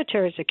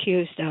senators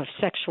accused of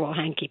sexual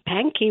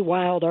hanky-panky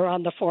while they're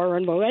on the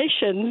foreign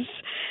relations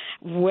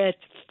with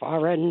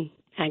foreign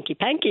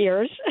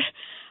hanky-pankiers.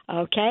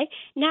 Okay?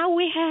 Now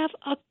we have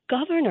a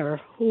governor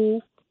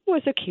who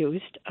was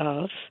accused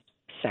of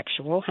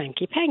sexual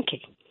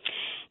hanky-panky.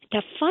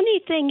 the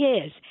funny thing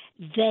is,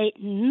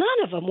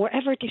 none of them were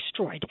ever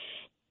destroyed.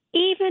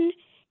 Even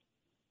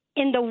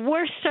in the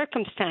worst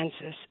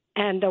circumstances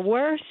and the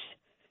worst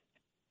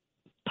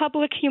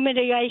public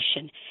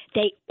humiliation,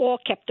 they all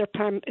kept their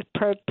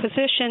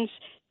positions.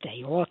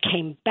 They all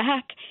came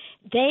back.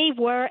 They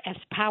were as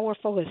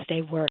powerful as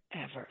they were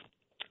ever.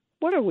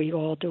 What are we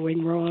all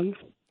doing wrong?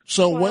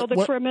 So while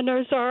the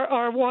criminals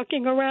are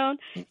walking around?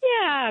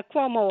 Yeah,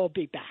 Cuomo will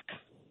be back.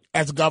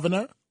 As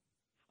governor?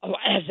 Oh,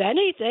 as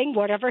anything,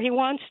 whatever he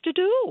wants to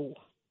do.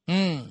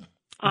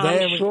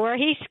 I'm sure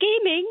he's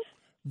scheming.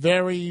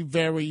 Very,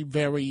 very,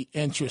 very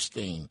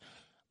interesting.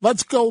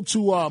 Let's go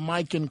to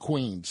Mike in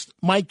Queens.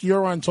 Mike,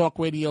 you're on Talk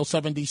Radio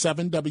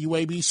 77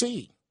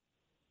 WABC.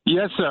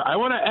 Yes, sir. I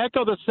want to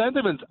echo the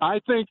sentiments. I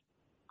think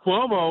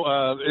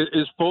Cuomo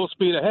is full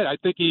speed ahead. I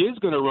think he is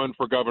going to run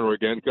for governor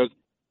again because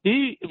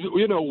he,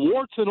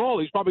 warts and all,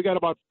 he's probably got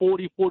about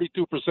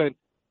 42%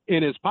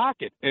 in his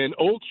pocket. And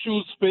old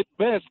shoes fit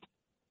best.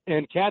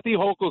 And Kathy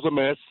Hochul's a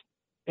mess.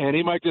 And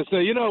he might just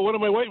say, what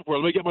am I waiting for?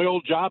 Let me get my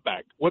old job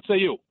back. What say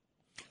you?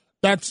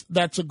 That's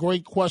a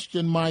great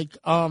question, Mike.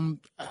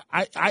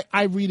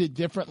 I read it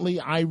differently.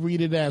 I read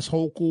it as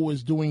Hochul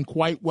is doing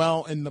quite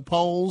well in the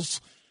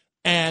polls.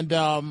 And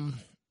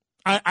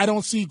I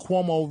don't see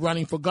Cuomo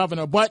running for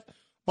governor. But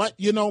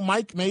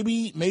Mike,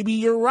 maybe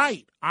you're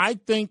right. I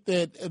think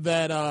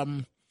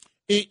that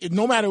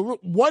no matter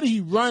what he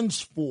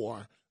runs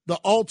for, the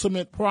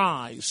ultimate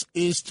prize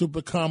is to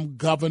become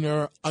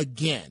governor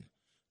again.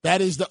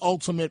 That is the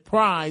ultimate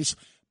prize.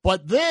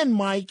 But then,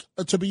 Mike,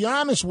 to be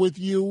honest with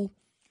you,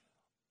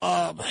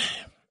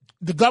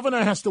 the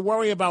governor has to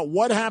worry about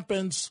what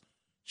happens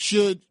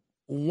should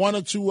one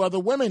or two other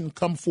women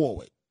come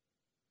forward,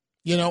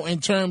 in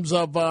terms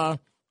of a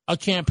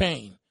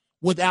campaign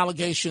with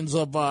allegations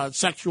of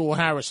sexual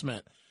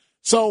harassment.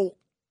 So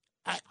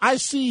I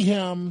see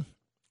him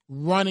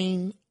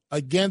running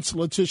against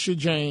Letitia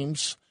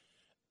James,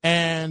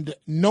 and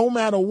no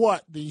matter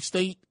what, the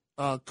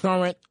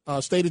current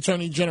state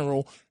attorney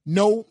general,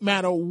 no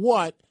matter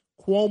what,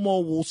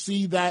 Cuomo will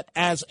see that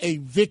as a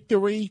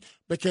victory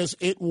because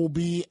it will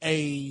be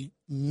a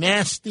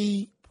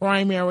nasty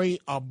primary,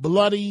 a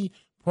bloody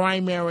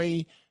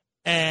primary,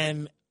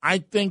 and I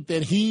think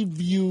that he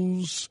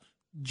views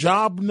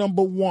job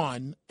number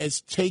one as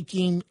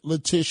taking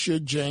Letitia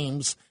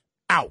James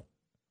out,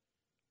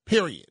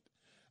 period.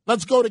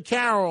 Let's go to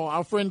Carol,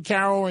 our friend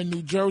Carol in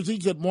New Jersey.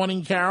 Good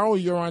morning, Carol.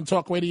 You're on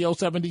Talk Radio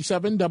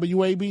 77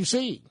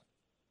 WABC.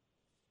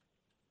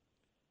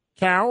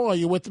 Carol, are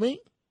you with me?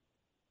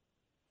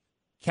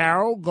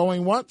 Carol,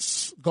 going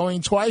once,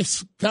 going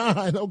twice,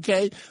 gone.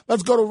 Okay.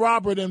 Let's go to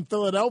Robert in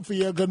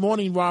Philadelphia. Good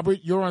morning, Robert.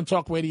 You're on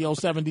Talk Radio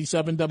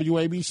 77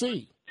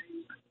 WABC.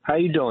 How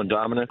you doing,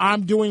 Dominic?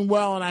 I'm doing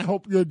well, and I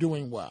hope you're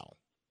doing well.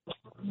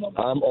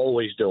 I'm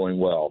always doing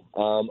well.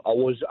 I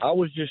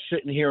was just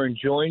sitting here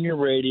enjoying your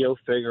radio,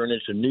 figuring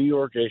it's a New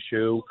York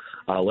issue.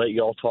 I'll let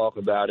y'all talk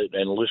about it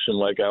and listen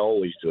like I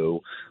always do.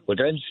 But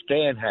then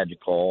Stan had to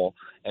call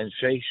and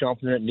say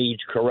something that needs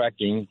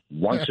correcting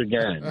once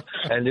again.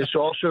 And this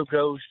also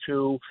goes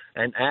to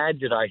an ad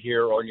that I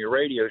hear on your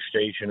radio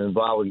station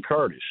involving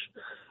Curtis.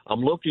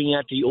 I'm looking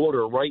at the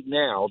order right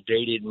now,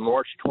 dated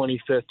March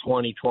 25th,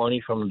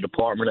 2020, from the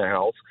Department of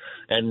Health.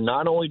 And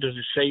not only does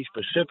it say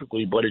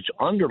specifically, but it's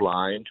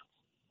underlined,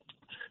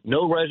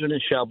 no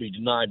resident shall be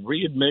denied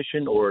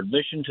readmission or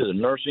admission to the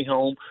nursing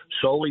home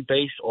solely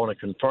based on a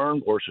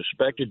confirmed or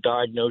suspected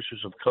diagnosis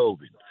of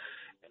COVID.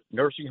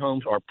 Nursing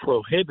homes are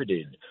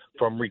prohibited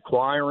from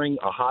requiring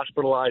a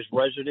hospitalized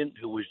resident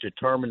who is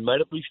determined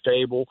medically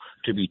stable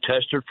to be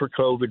tested for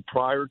COVID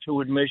prior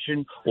to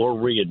admission or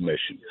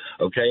readmission.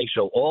 Okay,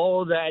 so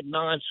all of that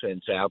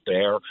nonsense out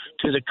there,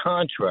 to the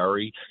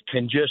contrary,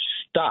 can just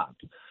stop.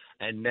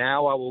 And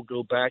now I will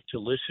go back to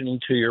listening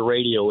to your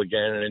radio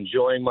again and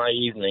enjoying my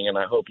evening, and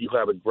I hope you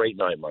have a great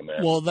night, my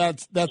man. Well,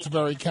 that's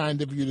very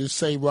kind of you to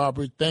say,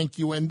 Robert. Thank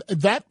you. And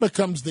that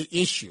becomes the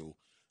issue.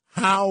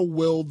 How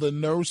will the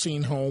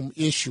nursing home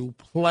issue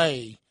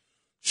play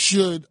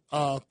should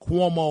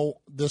Cuomo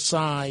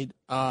decide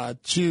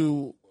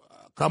to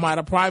come out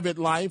of private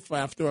life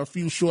after a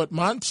few short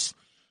months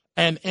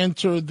and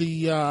enter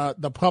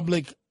the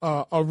public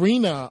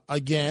arena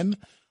again?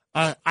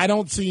 I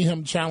don't see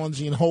him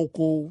challenging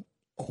Hochul.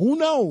 Who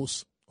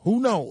knows?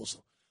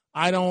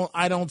 I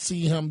don't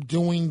see him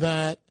doing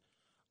that.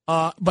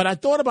 But I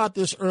thought about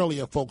this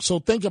earlier, folks. So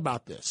think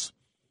about this.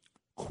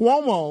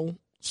 Cuomo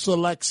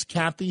selects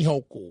Kathy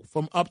Hochul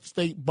from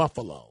upstate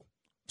Buffalo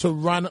to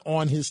run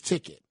on his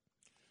ticket.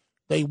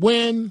 They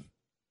win,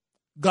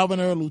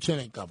 governor,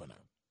 lieutenant governor.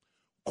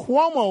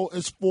 Cuomo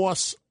is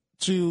forced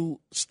to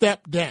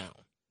step down.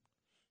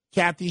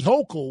 Kathy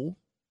Hochul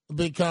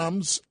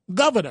becomes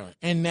governor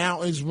and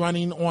now is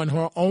running on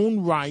her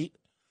own right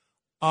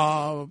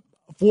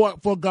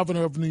for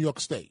governor of New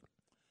York State.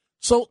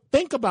 So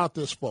think about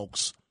this,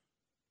 folks.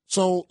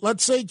 So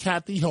let's say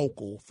Kathy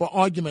Hochul, for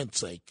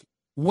argument's sake,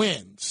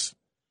 wins.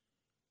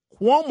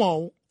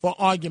 Cuomo, for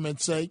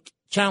argument's sake,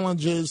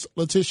 challenges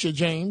Letitia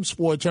James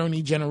for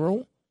attorney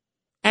general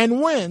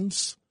and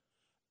wins.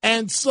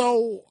 And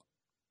so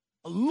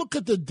look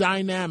at the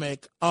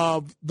dynamic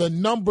of the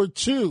number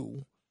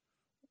two,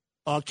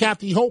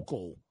 Kathy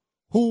Hochul,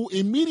 who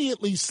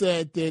immediately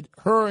said that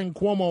her and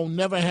Cuomo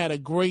never had a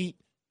great,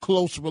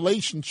 close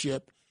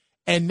relationship,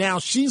 and now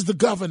she's the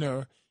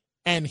governor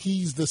and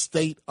he's the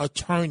state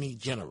attorney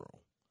general.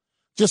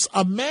 Just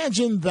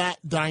imagine that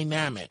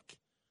dynamic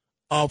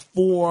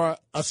for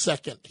a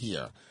second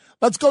here.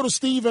 Let's go to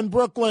Steve in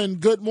Brooklyn.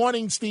 Good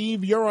morning,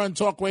 Steve. You're on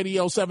Talk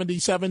Radio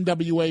 77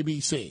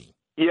 WABC.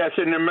 Yes,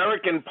 in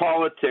American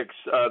politics,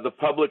 the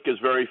public is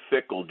very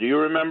fickle. Do you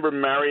remember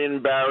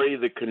Marion Barry,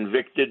 the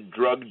convicted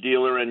drug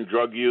dealer and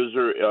drug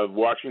user of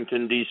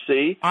Washington,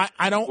 D.C.?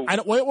 I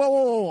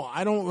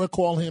don't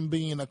recall him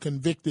being a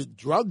convicted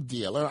drug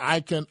dealer.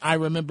 I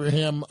remember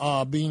him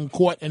being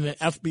caught in an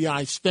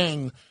FBI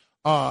sting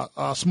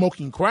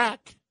smoking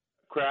crack.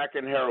 Crack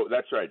and heroin,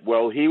 that's right.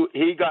 Well,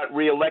 he got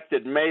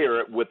reelected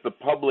mayor with the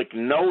public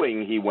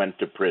knowing he went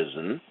to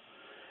prison.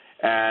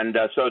 And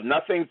so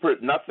nothing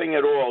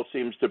at all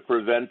seems to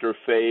prevent or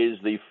phase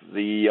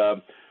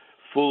the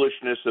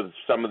foolishness of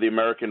some of the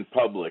American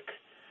public.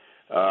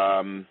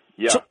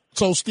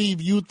 So,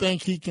 Steve, you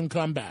think he can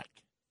come back?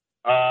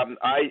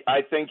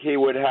 I think he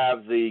would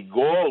have the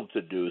gall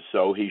to do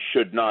so. He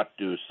should not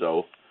do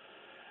so.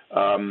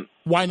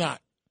 Why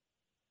not?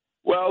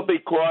 Well,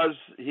 because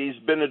he's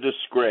been a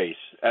disgrace.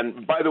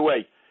 And by the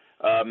way,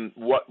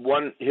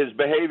 his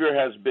behavior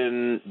has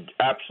been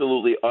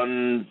absolutely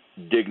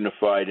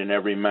undignified in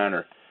every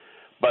manner.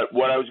 But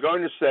what I was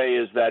going to say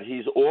is that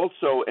he's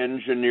also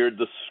engineered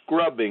the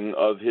scrubbing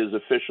of his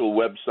official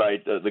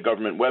website, the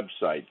government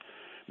website.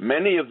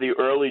 Many of the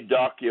early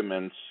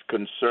documents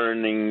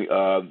concerning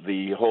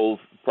the whole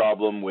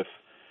problem with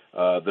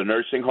the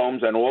nursing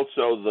homes and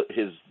also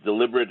his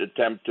deliberate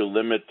attempt to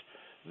limit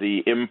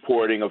the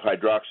importing of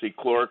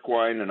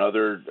hydroxychloroquine and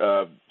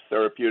other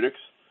therapeutics,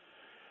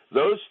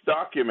 those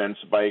documents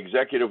by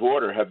executive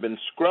order have been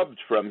scrubbed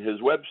from his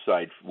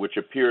website, which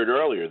appeared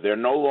earlier. They're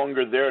no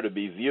longer there to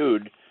be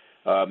viewed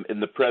in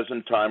the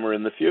present time or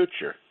in the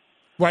future.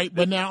 Right,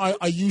 but now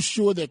are you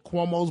sure that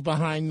Cuomo's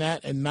behind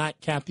that and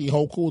not Kathy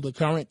Hochul, the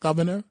current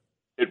governor?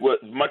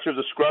 Much of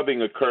the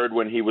scrubbing occurred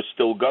when he was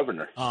still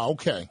governor.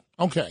 Okay.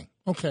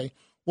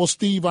 Well,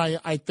 Steve,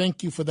 I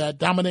thank you for that.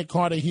 Dominic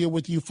Carter here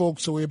with you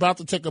folks. So we're about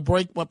to take a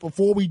break, but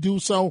before we do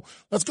so,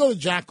 let's go to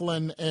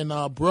Jacqueline in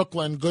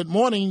Brooklyn. Good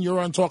morning. You're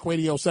on Talk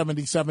Radio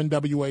 77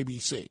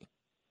 WABC.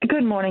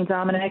 Good morning,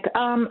 Dominic.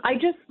 I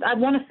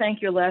want to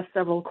thank your last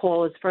several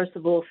callers, first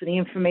of all, for the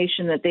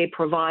information that they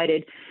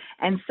provided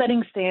and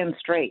setting Stan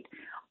straight.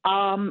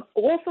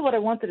 Also, what I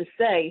wanted to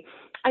say,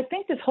 I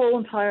think this whole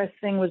entire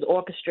thing was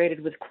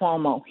orchestrated with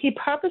Cuomo. He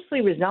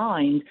purposely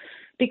resigned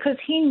because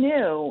he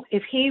knew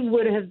if he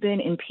would have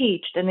been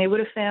impeached and they would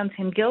have found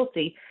him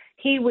guilty,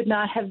 he would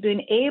not have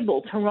been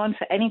able to run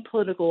for any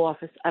political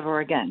office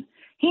ever again.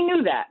 He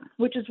knew that,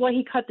 which is why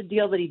he cut the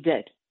deal that he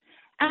did.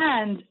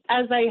 And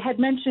as I had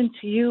mentioned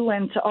to you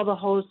and to other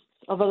hosts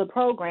of other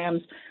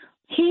programs,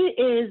 he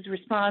is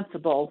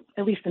responsible,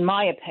 at least in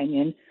my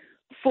opinion,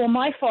 for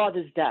my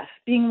father's death,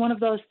 being one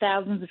of those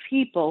thousands of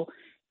people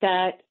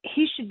that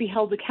he should be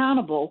held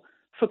accountable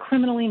for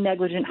criminally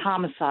negligent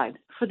homicide,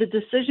 for the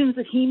decisions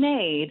that he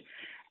made.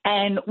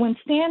 And when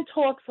Stan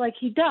talks like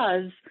he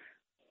does,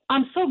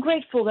 I'm so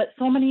grateful that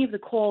so many of the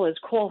callers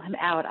call him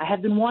out. I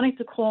have been wanting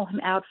to call him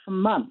out for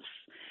months.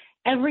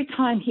 Every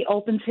time he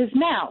opens his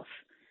mouth,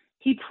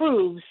 he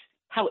proves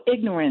how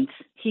ignorant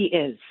he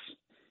is.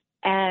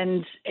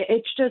 And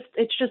it's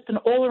just an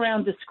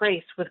all-around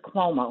disgrace with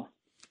Cuomo.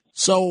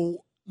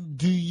 So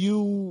do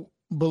you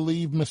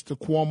believe Mr.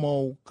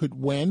 Cuomo could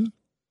win?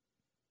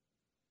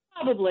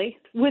 Probably.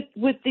 With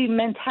the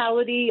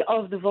mentality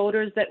of the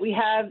voters that we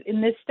have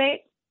in this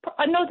state,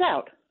 no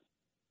doubt.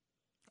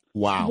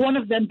 Wow. One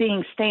of them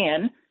being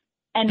Stan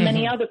and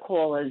many other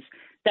callers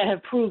that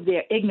have proved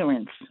their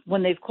ignorance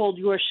when they've called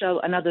your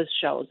show and others'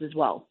 shows as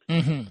well.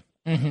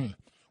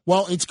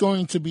 Well, it's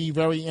going to be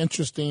very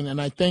interesting, and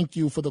I thank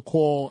you for the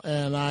call,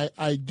 and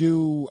I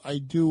do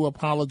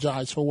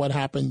apologize for what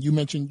happened.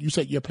 You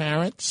said your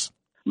parents?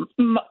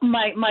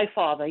 My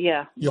father,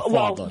 yeah. Your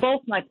father. Well,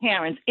 both my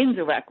parents,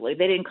 indirectly.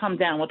 They didn't come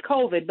down with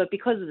COVID, but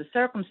because of the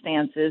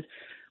circumstances,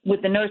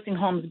 with the nursing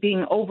homes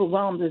being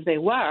overwhelmed as they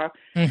were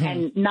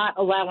and not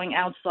allowing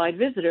outside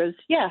visitors,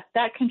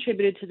 that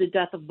contributed to the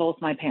death of both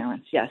my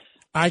parents, yes.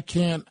 I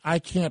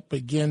can't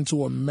begin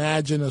to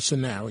imagine a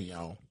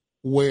scenario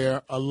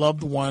where a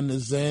loved one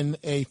is in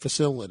a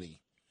facility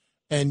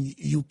and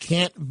you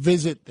can't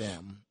visit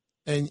them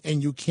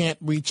and you can't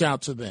reach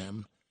out to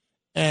them.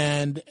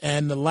 And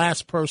the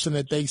last person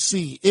that they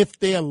see, if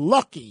they're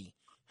lucky,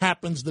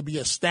 happens to be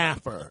a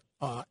staffer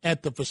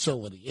at the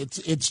facility.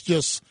 It's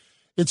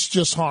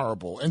just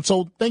horrible. And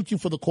so thank you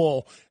for the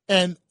call.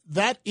 And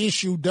that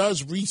issue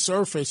does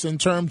resurface in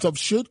terms of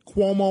should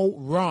Cuomo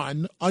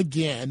run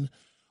again,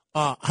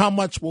 how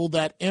much will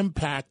that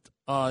impact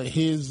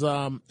his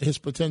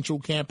potential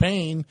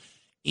campaign,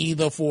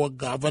 either for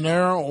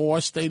governor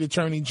or state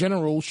attorney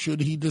general,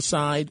 should he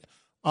decide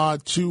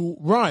to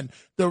run.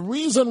 The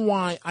reason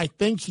why I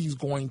think he's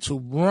going to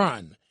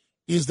run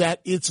is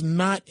that it's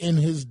not in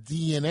his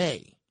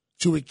DNA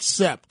to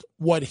accept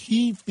what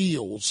he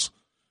feels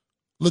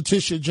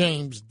Letitia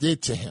James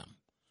did to him.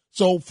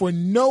 So for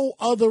no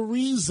other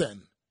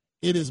reason,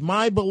 it is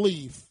my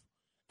belief,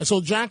 and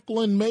so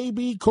Jacqueline may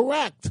be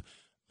correct,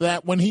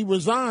 that when he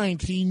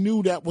resigned, he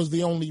knew that was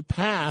the only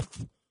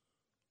path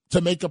to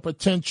make a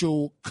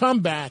potential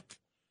comeback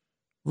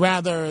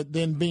rather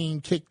than being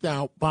kicked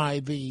out by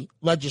the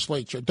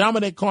legislature.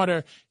 Dominic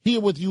Carter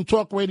here with you,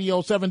 Talk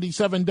Radio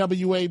 77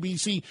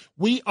 WABC.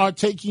 We are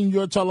taking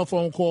your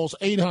telephone calls,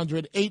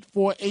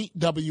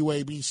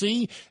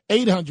 800-848-WABC,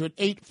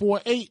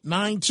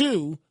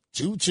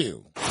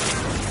 800-848-9222.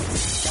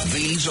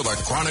 These are the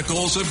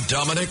Chronicles of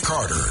Dominic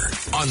Carter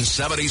on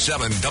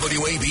 77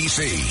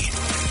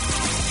 WABC.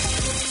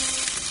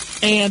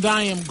 And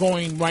I am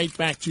going right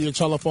back to your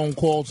telephone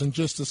calls in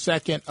just a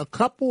second. A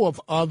couple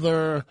of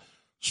other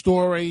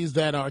stories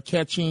that are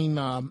catching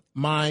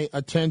my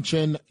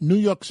attention. New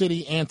York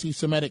City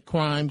anti-Semitic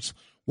crimes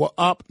were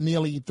up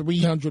nearly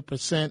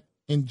 300%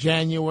 in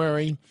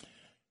January.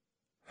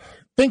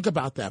 Think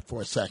about that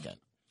for a second.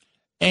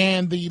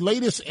 And the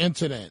latest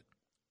incident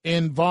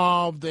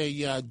involved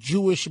a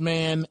Jewish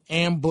man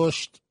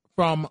ambushed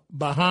from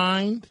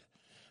behind.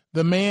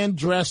 The man,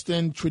 dressed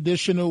in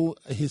traditional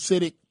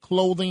Hasidic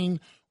clothing,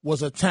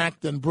 was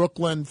attacked in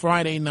Brooklyn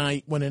Friday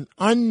night when an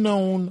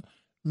unknown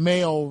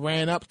male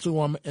ran up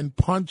to him and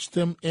punched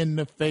him in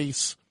the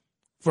face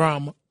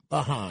from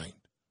behind.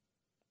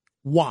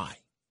 Why?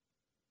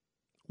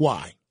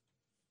 Why?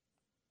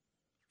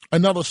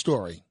 Another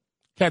story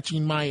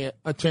catching my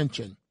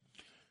attention.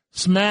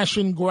 Smash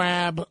and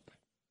grab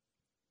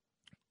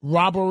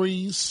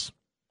robberies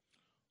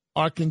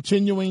are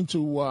continuing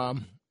to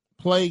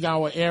plague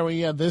our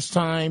area, this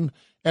time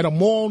at a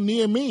mall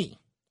near me,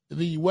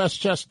 the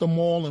Westchester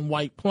Mall in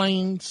White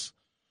Plains.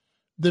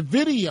 The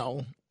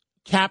video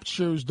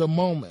captures the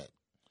moment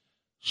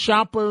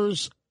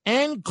shoppers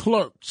and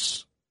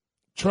clerks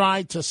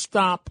tried to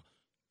stop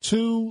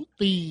two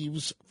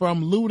thieves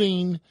from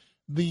looting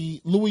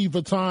the Louis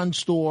Vuitton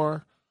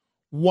store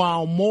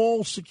while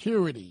mall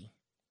security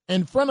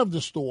in front of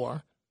the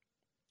store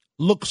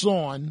looks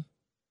on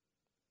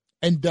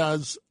and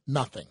does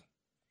nothing.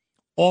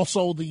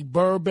 Also, the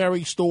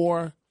Burberry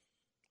store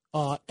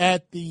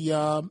at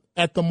the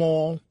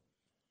mall.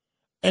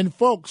 And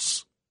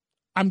folks,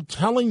 I'm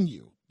telling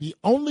you, the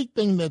only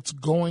thing that's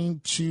going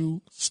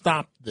to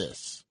stop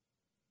this,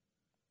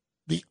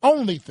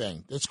 and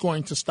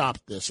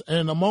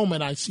in a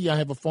moment I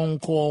have a phone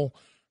call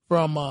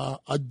from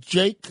a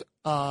Jake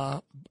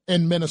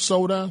in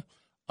Minnesota,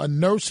 a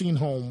nursing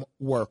home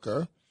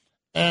worker,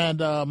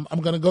 and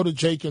I'm going to go to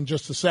Jake in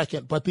just a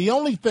second. But the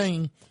only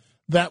thing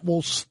that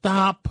will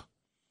stop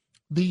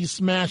these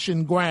smash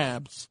and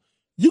grabs,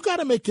 you got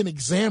to make an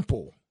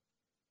example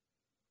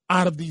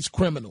out of these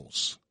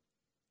criminals.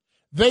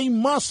 They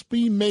must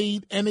be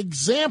made an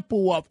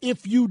example of.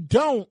 If you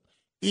don't,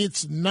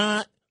 it's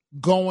not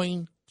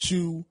going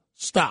to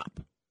stop.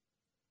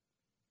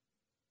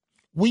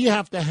 We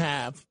have to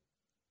have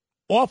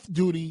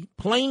off-duty,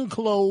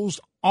 plainclothes,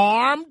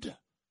 armed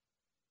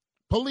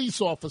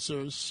police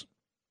officers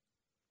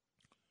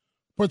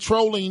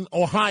patrolling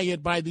or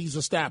hired by these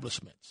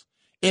establishments.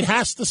 It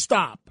has to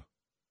stop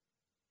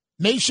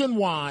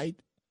nationwide,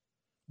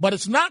 but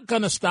it's not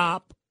going to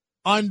stop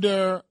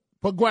under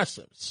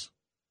progressives.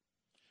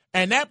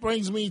 And that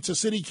brings me to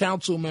City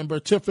Council member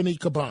Tiffany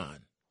Caban.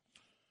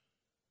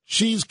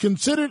 She's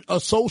considered a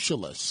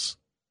socialist.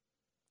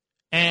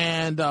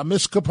 And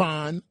Ms.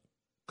 Caban,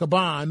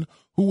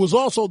 who was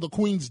also the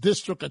Queens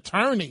district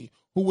attorney,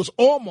 who was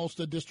almost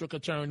a district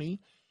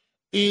attorney,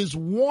 is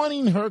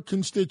warning her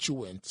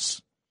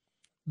constituents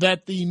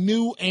that the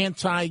new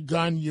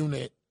anti-gun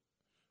unit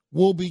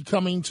will be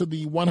coming to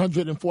the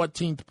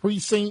 114th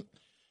precinct.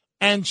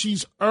 And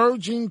she's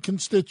urging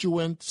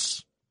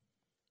constituents,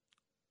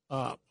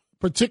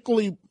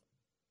 particularly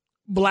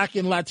Black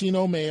and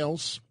Latino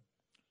males,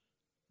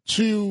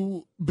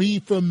 to be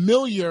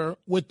familiar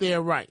with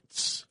their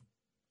rights,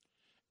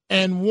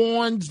 and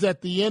warns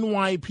that the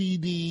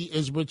NYPD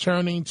is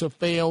returning to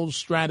failed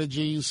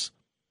strategies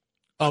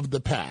of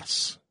the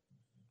past.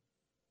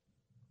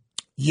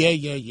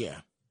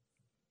 Yeah.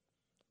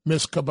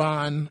 Ms.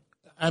 Caban,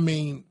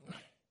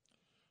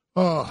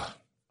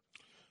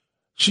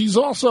 she's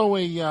also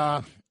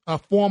a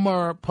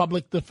former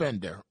public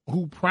defender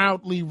who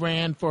proudly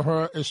ran for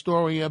her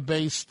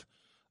Astoria-based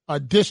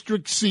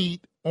district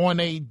seat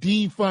on a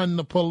defund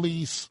the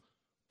police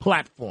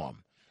platform.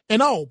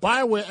 And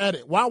while we're at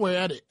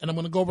it, and I'm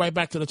going to go right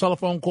back to the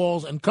telephone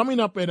calls, and coming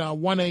up at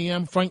 1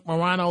 a.m., Frank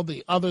Morano,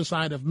 the other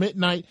side of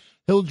midnight,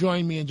 he'll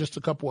join me in just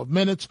a couple of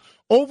minutes.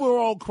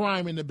 Overall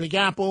crime in the Big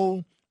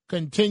Apple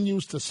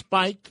continues to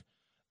spike,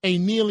 a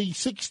nearly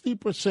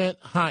 60%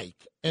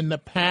 hike in the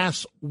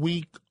past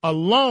week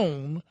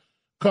alone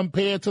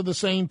compared to the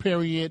same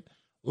period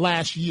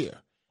last year.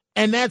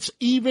 And that's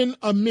even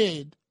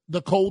amid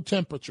the cold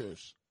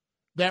temperatures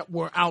that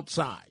were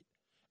outside.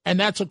 and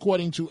that's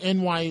according to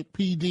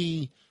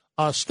NYPD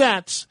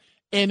stats.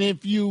 And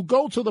if you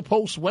go to the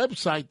Post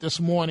website this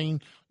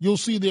morning, you'll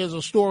see there's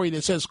a story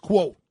that says,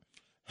 quote,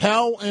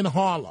 hell in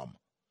Harlem.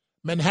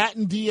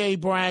 Manhattan DA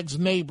Bragg's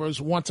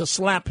neighbors want to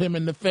slap him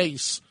in the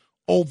face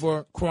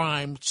over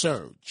crime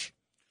surge.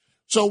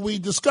 So we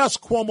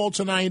discussed Cuomo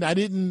tonight. I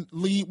didn't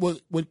lead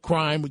with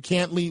crime. We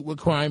can't lead with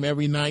crime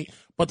every night,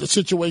 but the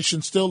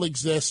situation still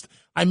exists.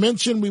 I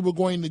mentioned we were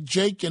going to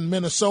Jake in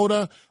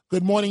Minnesota.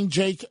 Good morning,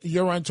 Jake.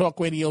 You're on Talk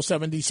Radio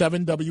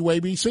 77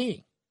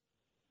 WABC.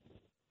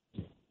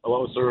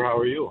 Hello, sir. How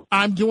are you?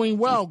 I'm doing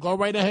well. Go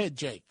right ahead,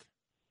 Jake.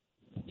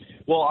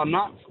 Well, I'm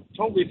not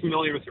totally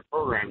familiar with your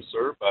program,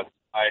 sir, but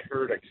I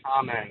heard a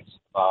comment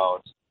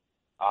about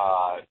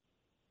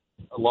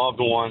a loved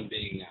one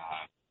being,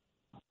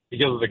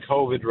 because of the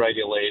COVID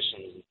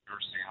regulations in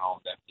nursing home,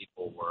 that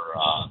people were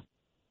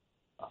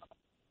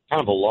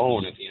kind of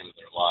alone at the end of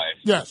their life.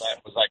 Yes.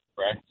 Was that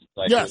correct? Did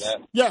I Yes. hear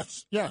that?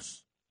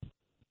 Yes.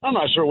 I'm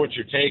not sure what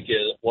your take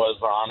was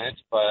on it,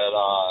 but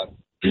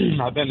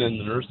I've been in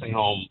the nursing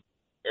home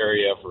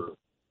area for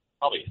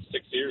probably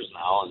 6 years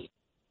now, and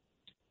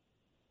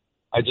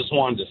I just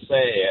wanted to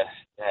say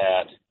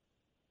that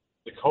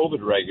the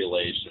COVID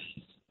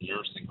regulations in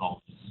nursing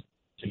homes,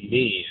 to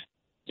me,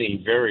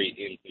 seem very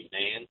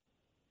inhumane.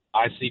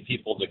 I see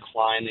people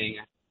declining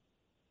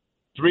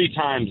 3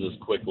 times as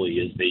quickly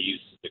as they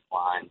used to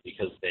decline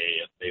because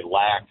they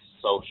lack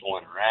social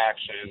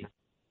interaction.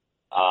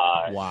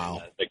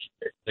 Wow.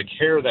 The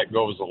care that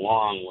goes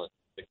along with,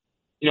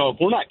 if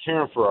we're not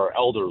caring for our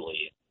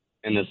elderly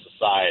in this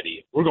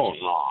society, we're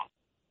going wrong.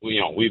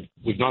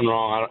 We've done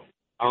wrong.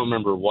 I don't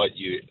remember what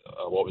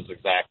was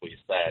exactly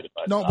said.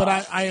 But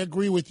I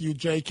agree with you,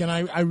 Jake, and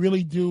I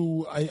really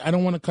do. I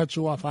don't want to cut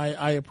you off.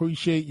 I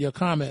appreciate your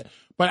comment,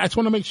 but I just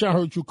want to make sure I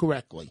heard you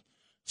correctly.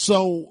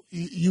 So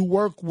you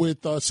work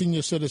with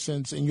senior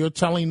citizens, and you're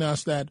telling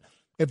us that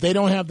if they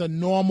don't have the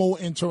normal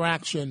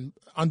interaction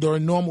under a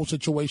normal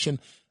situation,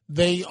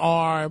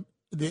 they're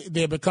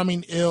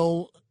becoming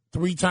ill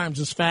 3 times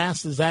as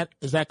fast. Is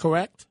that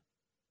correct?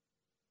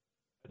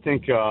 I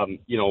think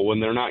when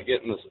they're not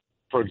getting this.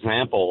 For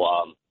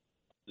example,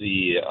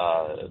 the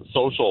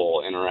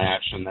social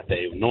interaction that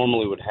they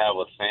normally would have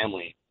with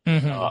family.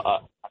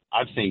 Mm-hmm.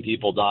 I've seen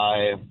people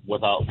die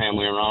without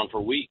family around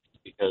for weeks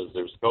because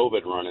there's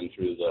COVID running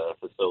through the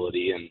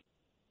facility. And,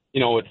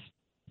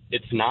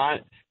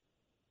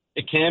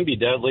 it can be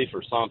deadly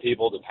for some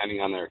people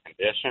depending on their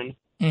condition.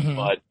 Mm-hmm.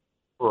 But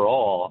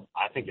overall,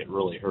 I think it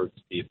really hurts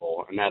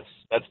people. And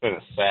that's been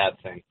a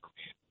sad thing for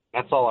me.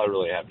 That's all I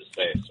really have to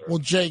say, sir. Well,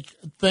 Jake,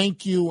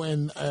 thank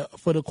you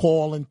for the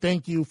call, and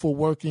thank you for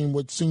working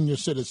with senior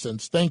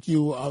citizens. Thank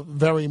you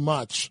very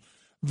much.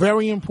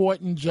 Very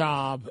important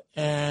job,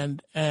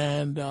 and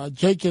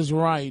Jake is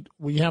right.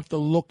 We have to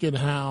look at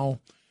how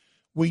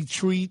we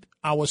treat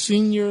our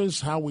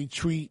seniors, how we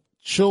treat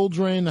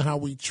children, how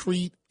we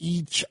treat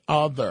each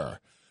other.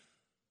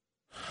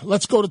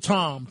 Let's go to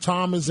Tom.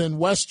 Tom is in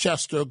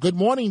Westchester. Good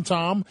morning,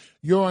 Tom.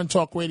 You're on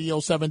Talk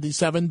Radio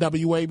 77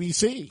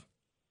 WABC.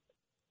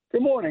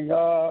 Good morning.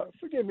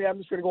 Forgive me, I'm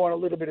just going to go on a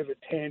little bit of a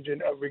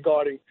tangent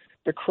regarding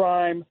the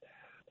crime.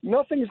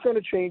 Nothing's going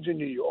to change in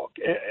New York.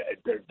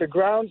 The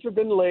grounds have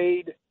been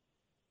laid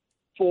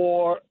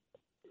for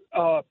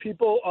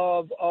people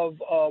of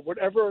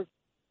whatever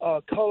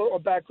color or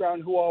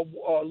background who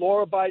are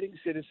law-abiding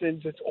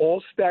citizens. It's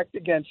all stacked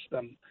against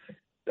them,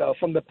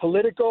 from the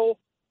political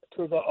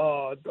to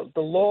the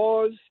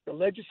laws, the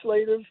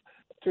legislative,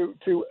 to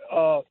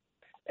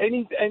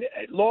any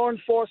law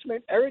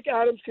enforcement. Eric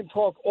Adams can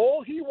talk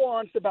all he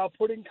wants about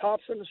putting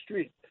cops on the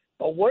street,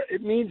 but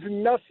it means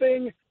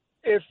nothing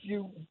if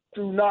you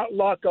do not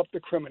lock up the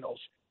criminals.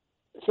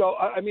 So,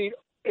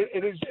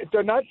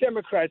 they're not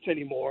Democrats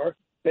anymore.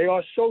 They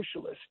are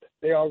socialists.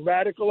 They are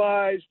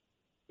radicalized.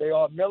 They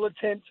are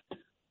militant.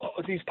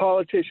 These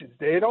politicians.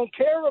 They don't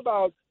care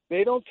about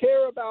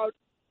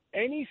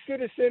any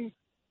citizen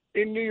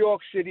in New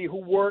York City who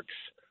works,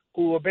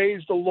 who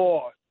obeys the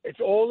law.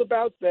 It's all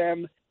about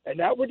them. And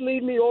that would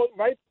lead me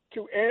right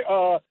to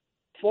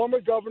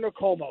former Governor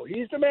Cuomo.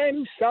 He's the man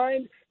who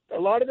signed a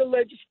lot of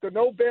the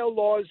no bail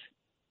laws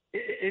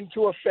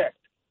into effect.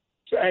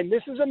 So, and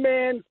this is a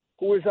man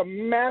who is a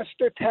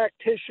master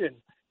tactician.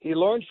 He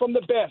learned from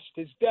the best,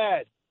 his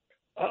dad,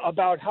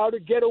 about how to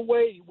get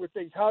away with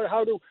things,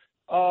 how to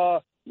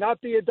not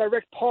be a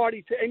direct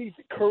party to any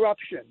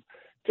corruption.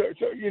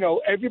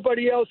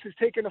 Everybody else has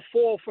taken a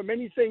fall for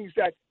many things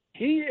that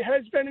he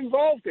has been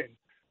involved in.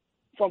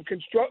 From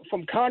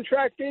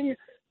contracting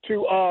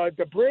to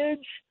the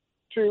bridge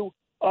to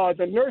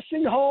the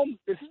nursing home.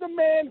 This is a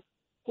man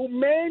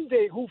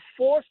who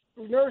forced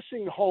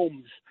nursing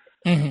homes.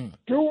 Mm-hmm.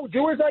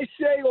 Do as I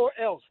say or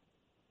else,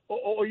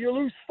 or you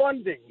lose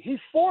funding. He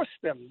forced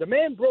them. The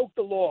man broke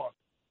the law.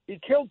 He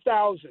killed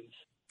thousands.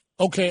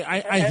 Okay,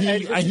 I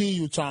hear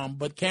you, Tom,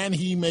 but can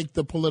he make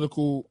the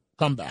political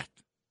comeback?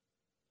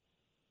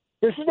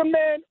 This is a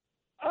man,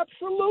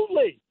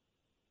 absolutely.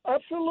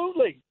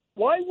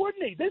 Why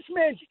wouldn't he? This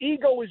man's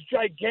ego is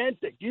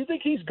gigantic. Do you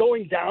think he's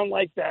going down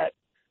like that?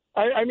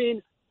 I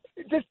mean,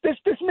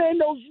 This man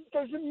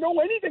doesn't know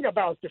anything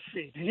about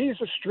defeat. He's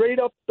a straight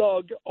up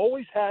thug,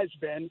 always has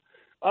been.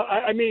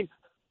 I mean,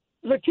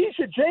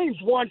 Letitia James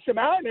wants him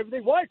out and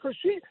everything. Why? Because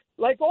she,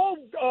 like all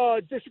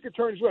district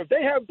attorneys,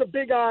 they have the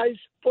big eyes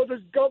for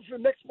the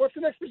next. What's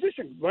the next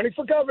position? Running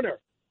for governor,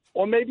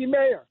 or maybe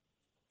mayor.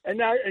 And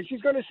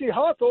she's going to see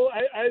Hochul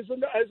as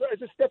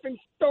a stepping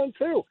stone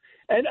too.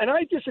 And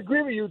I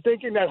disagree with you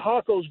thinking that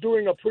Hochul's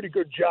doing a pretty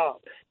good job.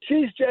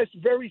 She's just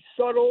very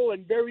subtle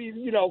and very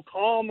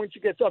calm when she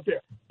gets up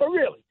there. But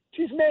really,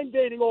 she's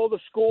mandating all the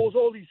schools,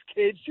 all these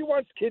kids. She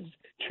wants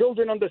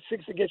children under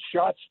 6 to get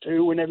shots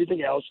too, and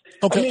everything else.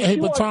 Okay,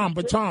 but Tom.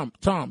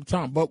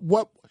 But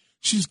what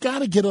she's got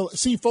to get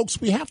see,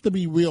 folks. We have to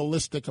be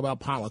realistic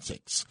about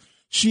politics.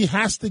 She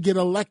has to get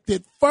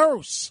elected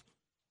first,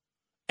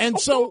 and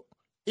so.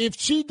 If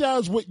she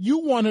does what you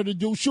want her to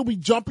do, she'll be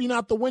jumping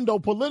out the window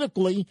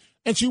politically,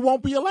 and she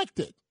won't be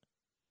elected.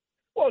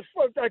 Well, it's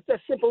for that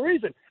simple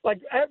reason.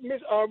 Like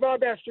Rob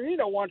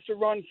Astorino wants to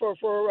run for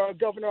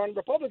governor on the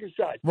Republican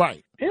side.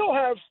 Right. He's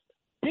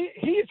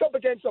up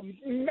against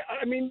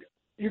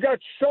you got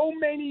so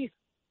many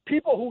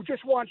people who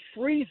just want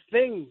free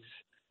things,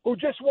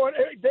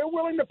 they're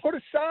willing to put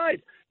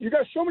aside. You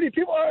got so many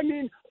people,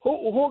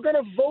 who are going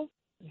to vote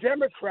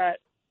Democrat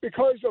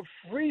because of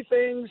free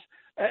things.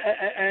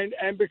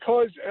 And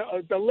because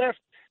the left,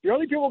 the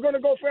only people going to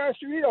go for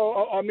Astorino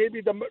are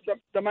maybe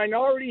the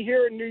minority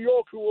here in New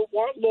York who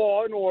want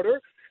law and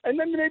order, and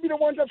then maybe the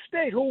ones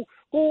upstate who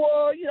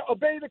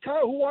obey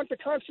who want the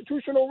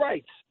constitutional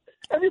rights.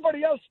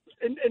 Everybody else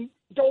and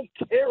don't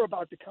care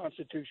about the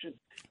Constitution.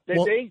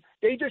 They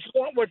just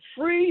want what's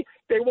free.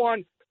 They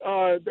want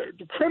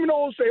the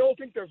criminals. They all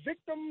think they're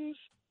victims.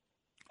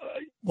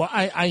 Well,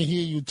 I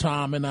hear you,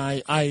 Tom, and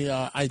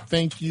I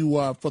thank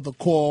you for the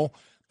call.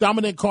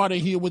 Dominic Carter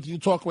here with you,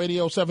 Talk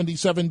Radio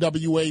 77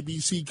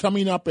 WABC.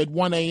 Coming up at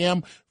 1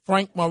 a.m.,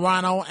 Frank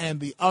Morano and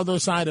the Other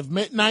Side of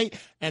Midnight.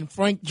 And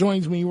Frank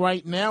joins me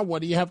right now.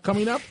 What do you have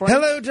coming up, Frank?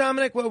 Hello,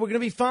 Dominic. Well, we're going to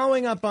be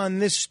following up on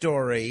this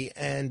story,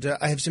 and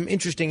I have some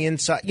interesting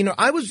insight.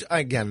 I was,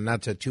 again,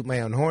 not to toot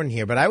my own horn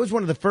here, but I was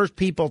one of the first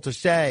people to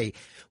say,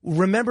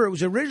 remember, it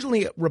was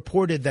originally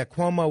reported that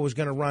Cuomo was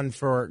going to run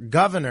for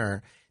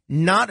governor,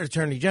 not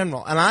attorney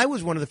general. And I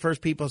was one of the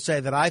first people to say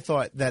that I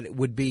thought that it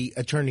would be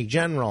attorney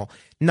general,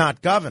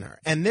 not governor.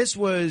 And this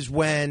was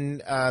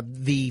when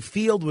the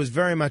field was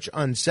very much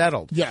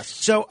unsettled. Yes.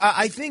 So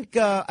I think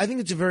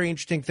it's a very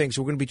interesting thing.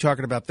 So we're going to be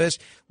talking about this.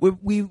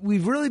 We've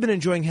really been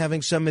enjoying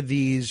having some of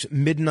these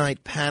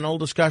midnight panel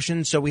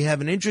discussions. So we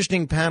have an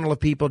interesting panel of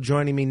people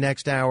joining me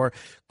next hour.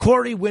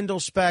 Corey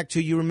Windelspecht,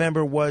 who you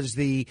remember was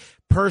the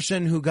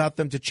person who got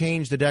them to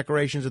change the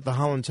decorations at the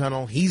Holland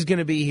Tunnel. He's going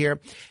to be here.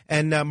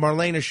 And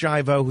Marlena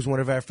Shivo, who's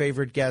one of our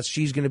favorite guests,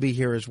 she's going to be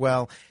here as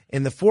well.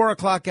 In the 4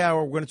 o'clock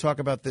hour, we're going to talk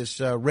about this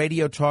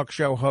radio talk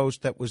show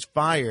host that was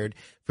fired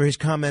for his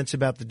comments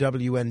about the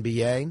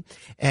WNBA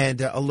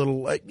and a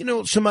little,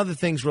 some other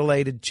things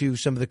related to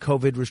some of the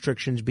COVID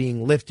restrictions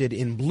being lifted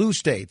in blue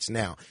states.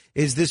 Now,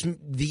 is this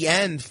the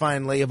end,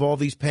 finally, of all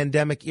these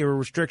pandemic-era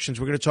restrictions?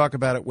 We're going to talk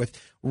about it with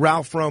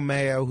Ralph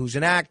Romeo, who's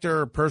an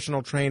actor, a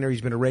personal trainer.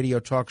 He's been a radio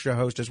talk show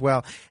host as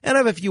well. And I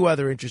have a few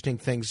other interesting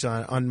things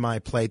on my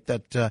plate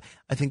that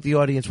I think the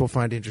audience will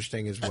find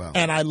interesting as well.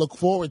 And I look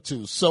forward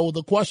to. So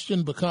the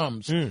question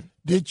becomes,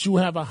 did you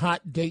have a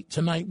hot date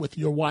tonight with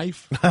your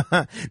wife?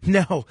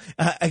 No.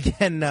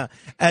 Again,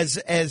 as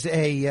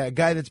a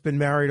guy that's been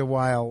married a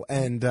while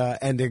and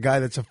a guy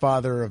that's a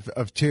father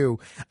of two,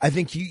 I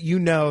think you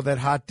know that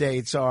hot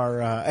dates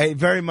are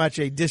very much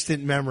a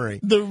distant memory.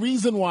 The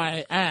reason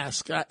why I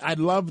ask, I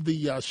love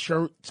the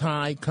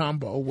shirt-tie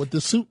combo with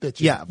the suit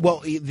that you have. Well,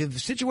 the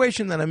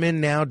situation that I'm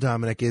in now,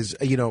 Dominic, is,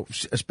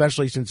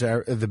 especially since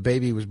the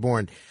baby was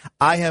born,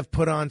 I have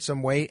put on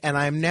some weight, and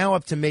I'm now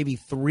up to maybe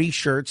 3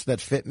 shirts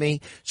that fit me.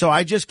 So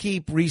I just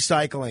keep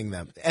recycling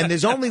them. And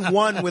there's only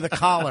one with a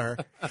collar.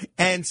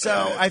 And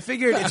so I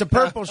figured it's a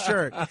purple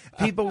shirt.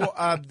 People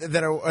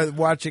that are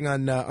watching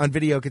on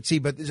video could see,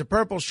 but it's a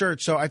purple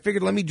shirt. So I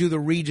figured let me do the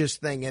Regis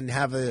thing and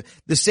have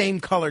the same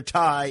color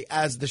tie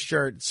as the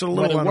shirt. It's a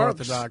little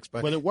unorthodox,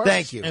 but it works.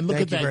 Thank you. And look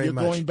Thank at that. You're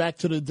much. going back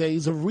to the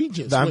days of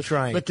Regis. I'm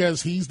trying.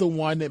 Because he's the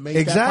one that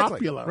made that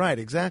popular. Right,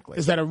 exactly.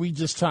 Is that a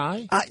Regis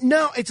tie?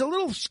 No, it's a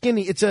little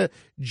skinny. It's a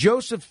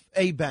Joseph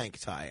A. Bank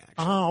tie, actually.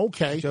 Oh,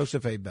 okay.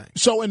 Joseph A. Bank.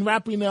 So in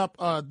wrapping up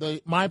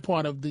my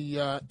part of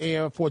the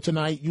air for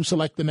tonight, you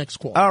select the next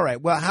call. All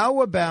right. Well,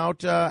 how about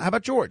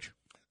George?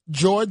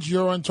 George,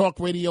 you're on Talk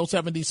Radio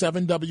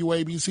 77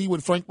 WABC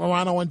with Frank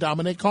Morano and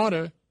Dominic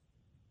Carter.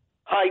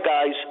 Hi,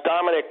 guys.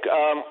 Dominic,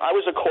 I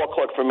was a court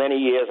clerk for many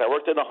years. I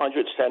worked at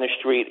 100 Center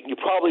Street. You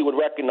probably would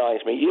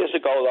recognize me. Years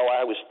ago, though,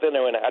 I was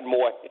thinner and had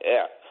more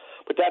hair.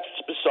 But that's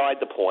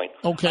beside the point.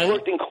 Okay. I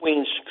worked in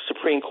Queens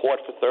Supreme Court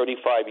for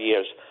 35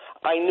 years.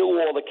 I knew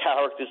all the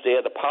characters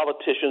there, the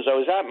politicians. I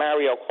was at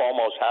Mario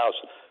Cuomo's house.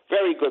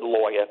 Very good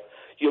lawyer.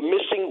 You're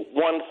missing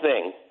one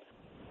thing.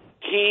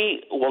 He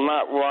will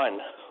not run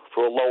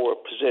for a lower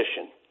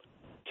position.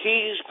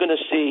 He's going to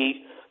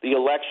see the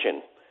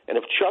election. And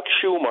if Chuck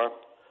Schumer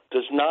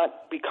does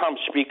not become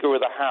Speaker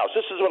of the House,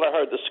 this is what I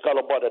heard the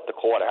scuttlebutt at the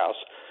courthouse.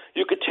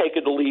 You could take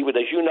it or leave it.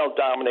 As you know,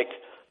 Dominic,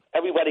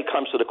 everybody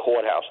comes to the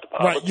courthourse. The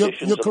Right, you're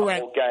politicians, the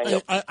correct. whole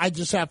gang. I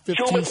just have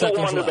 15 Schumer seconds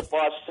go under the left.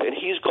 bus, and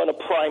he's going to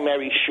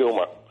primary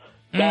Schumer.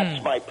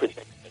 That's my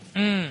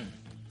prediction.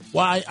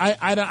 Well,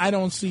 I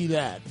don't see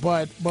that,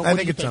 but what I do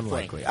think you it's Frank?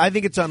 unlikely. I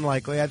think it's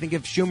unlikely. I think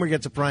if Schumer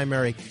gets a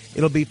primary,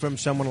 it'll be from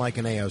someone like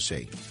an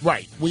AOC.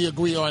 Right. We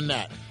agree on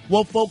that.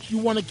 Well, folks, you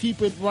want to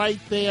keep it right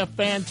there.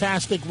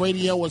 Fantastic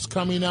Radio is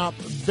coming up.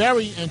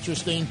 Very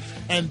interesting.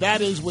 And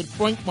that is with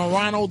Frank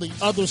Morano, The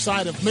Other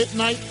Side of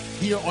Midnight,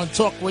 here on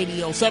Talk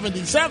Radio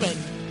 77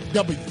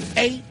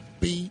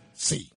 WABC.